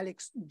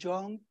 Alex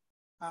Jung,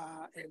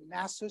 a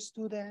master's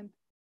student,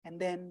 and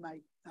then my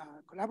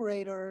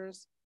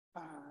collaborators,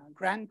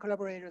 grant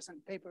collaborators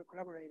and paper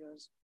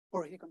collaborators,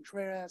 Jorge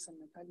Contreras and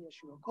Natalia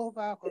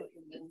Shirokova, who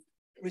moved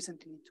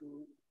recently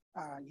to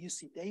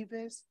UC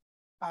Davis.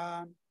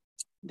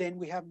 Then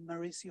we have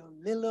Mauricio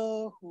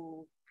Lillo,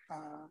 who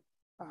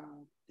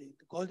the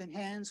Golden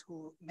Hands,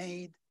 who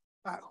made,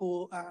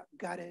 who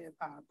got a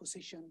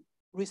position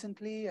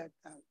recently at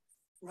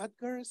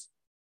Rutgers.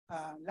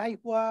 Lai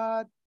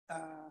Hua,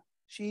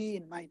 she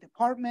in my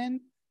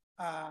department.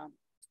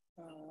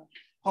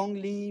 Hong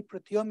Lee,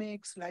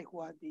 proteomics, Lai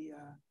Hua, the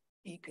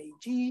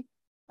EKG.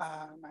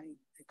 My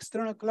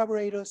external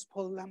collaborators,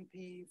 Paul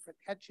Lampe, Fred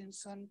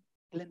Hutchinson,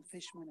 Glenn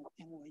Fishman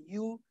at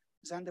NYU,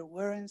 Xander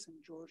Werens,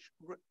 and George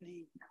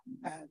Rutney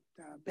at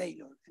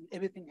Baylor. And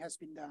everything has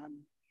been done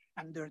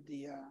under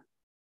the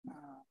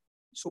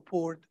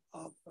support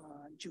of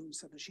Jun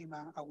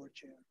Sadashima, our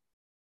chair.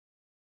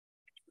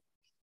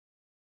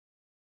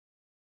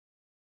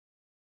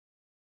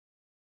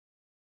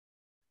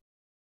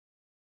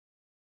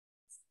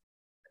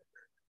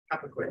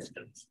 Couple of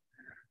questions.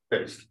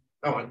 First,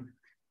 go on.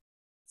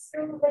 So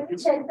when you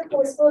check the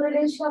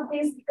phosphorylation of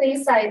these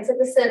three sites at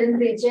a certain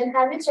region,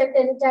 have you checked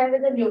any time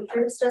with a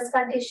nutrient stress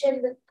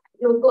condition with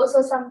glucose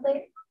or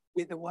something?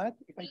 With the what?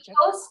 If I check?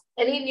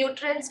 Any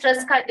nutrient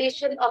stress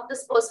condition of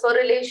this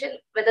phosphorylation,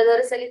 whether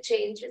there is any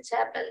change which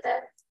happened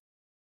there?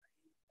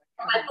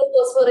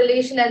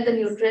 Hypophosphorylation and the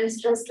nutrient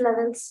stress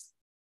levels.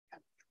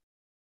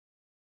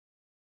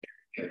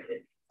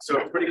 So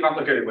it's pretty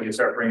complicated when you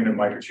start bringing in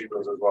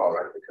microtubules as well,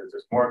 right? Because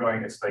there's more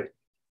going, it's like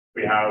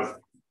we have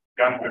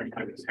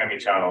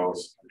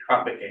hemichannels,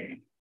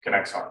 trafficking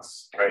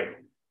connexons, right?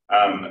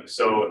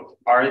 So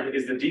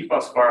is the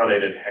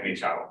dephosphorylated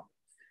hemichannel,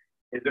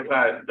 is it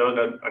that,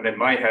 and in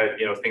my head,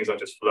 you know, things don't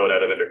just float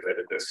out of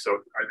intercalated discs. So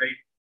are they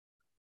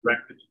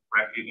directly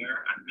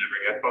there and never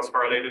get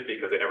phosphorylated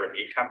because they never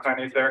meet CAP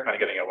kinase there, kind of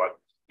getting at what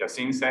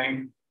Yassine's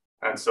saying?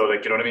 And so,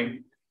 like, you know what I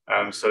mean?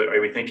 So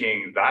are we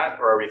thinking that,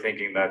 or are we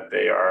thinking that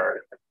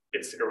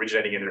it's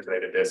originating in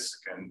intercalated disc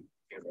and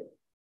things like that?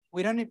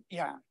 We don't need,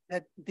 yeah,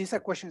 these are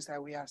questions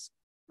that we ask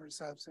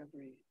ourselves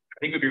every. I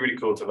think it would be really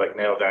cool to like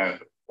nail down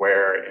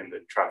where in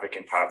the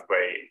trafficking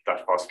pathway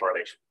that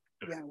phosphorylation.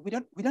 Yeah, we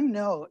don't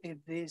know if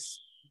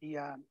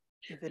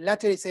if the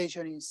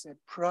lateralization is a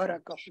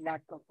product of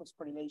lack of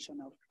phosphorylation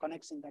of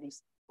connexin that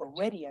is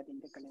already at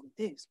intercalated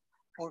disc,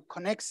 or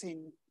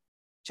connexin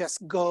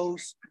just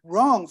goes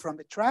wrong from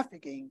the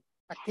trafficking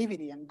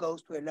activity and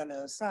goes to a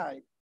lateral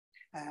side,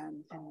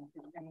 and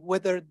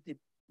whether the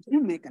two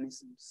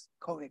mechanisms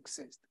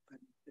coexist.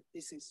 But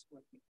this is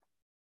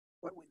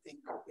what we think.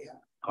 Yeah.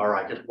 All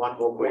right, just one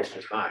more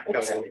question. Fine.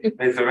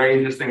 It's a very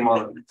interesting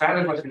model.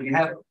 Final question: you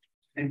have,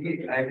 I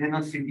did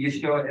not see you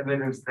show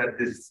evidence that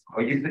this.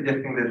 Are you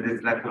suggesting that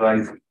this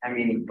lateralized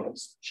hemi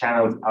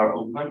channels are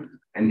open,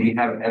 and do you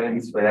have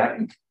evidence for that?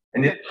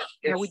 And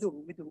yeah, we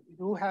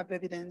do have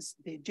evidence.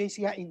 The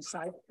JCI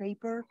Inside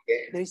paper,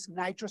 there is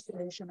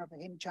nitrosylation of the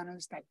hemi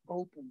channels that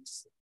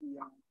opens.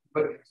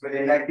 But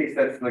in that case,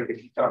 that's like a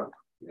shunt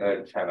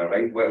channel,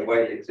 right?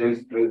 Where it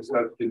starts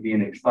to be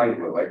an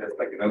excitable, right? That's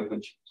like an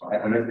open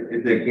channel. And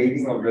is the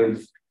gating of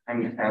those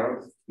hemi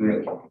channels?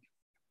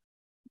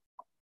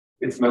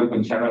 It's an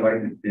open channel,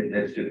 right?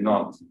 That should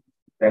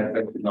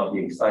not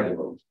be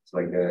excitable. It's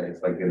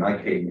like a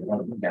nitrate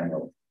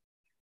channel.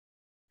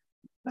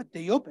 But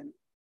they open.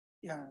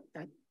 Yeah.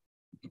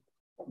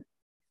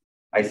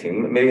 I see.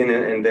 Maybe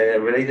and the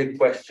related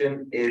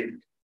question is,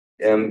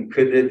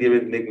 could the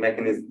derivative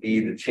mechanism be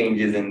the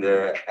changes in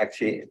the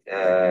actually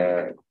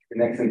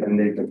connexin and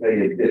the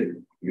intercalated disc?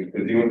 Because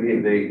presumably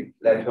if they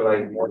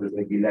lateralize more, there's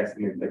going to be less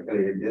in the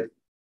intercalated disc.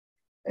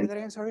 And that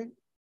again, sorry?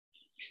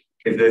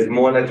 If there's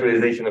more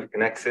lateralization of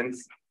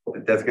connexins,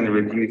 that's going to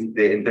reduce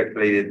the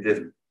intercalated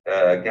disc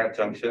gap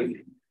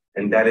junction,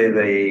 and that is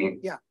a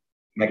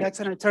that's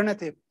an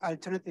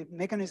alternative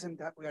mechanism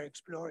that we are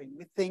exploring.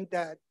 We think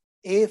that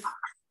if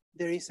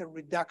there is a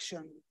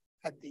reduction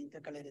at the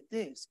intercalated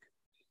disc,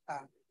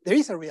 there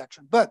is a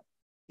reduction, but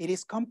it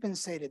is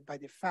compensated by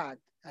the fact,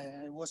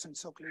 it wasn't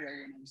so clear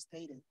when I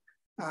stated,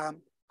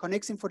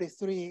 Connexin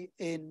 43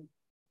 in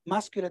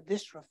muscular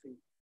dystrophy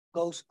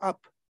goes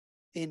up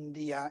in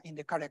the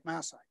cardiac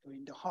myocyte or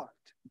in the heart,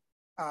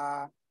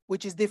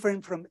 which is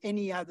different from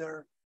any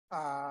other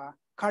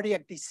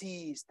cardiac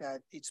disease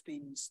that it's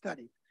been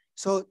studied.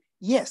 So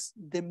yes,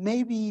 there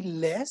may be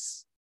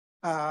less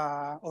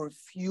or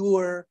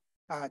fewer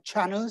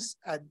channels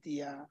at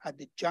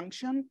the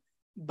junction,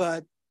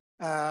 but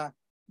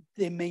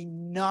they may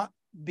not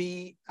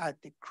be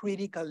at the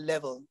critical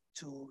level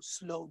to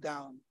slow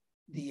down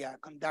the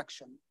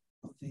conduction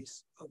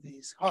of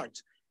these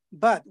hearts.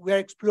 But we're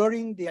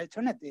exploring the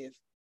alternative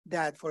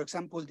that, for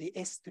example, the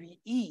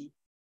S3E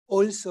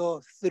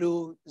also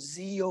through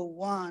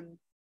Z01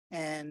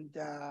 and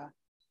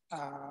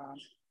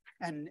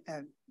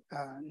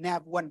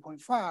NAV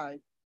 1.5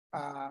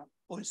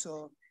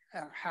 also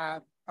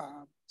have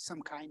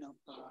some kind of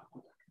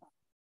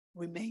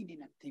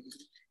remaining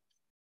activity.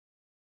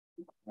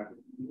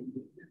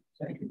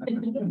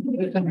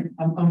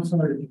 I'm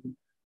sorry.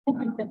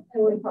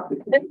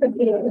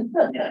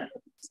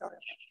 Sorry.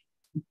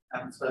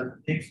 So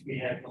next we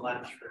have the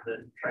lunch for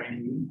the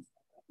trainees.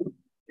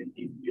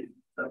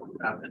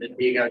 And then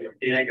Diego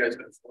goes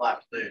for the full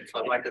afternoon. So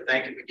I'd like to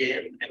thank him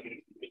again and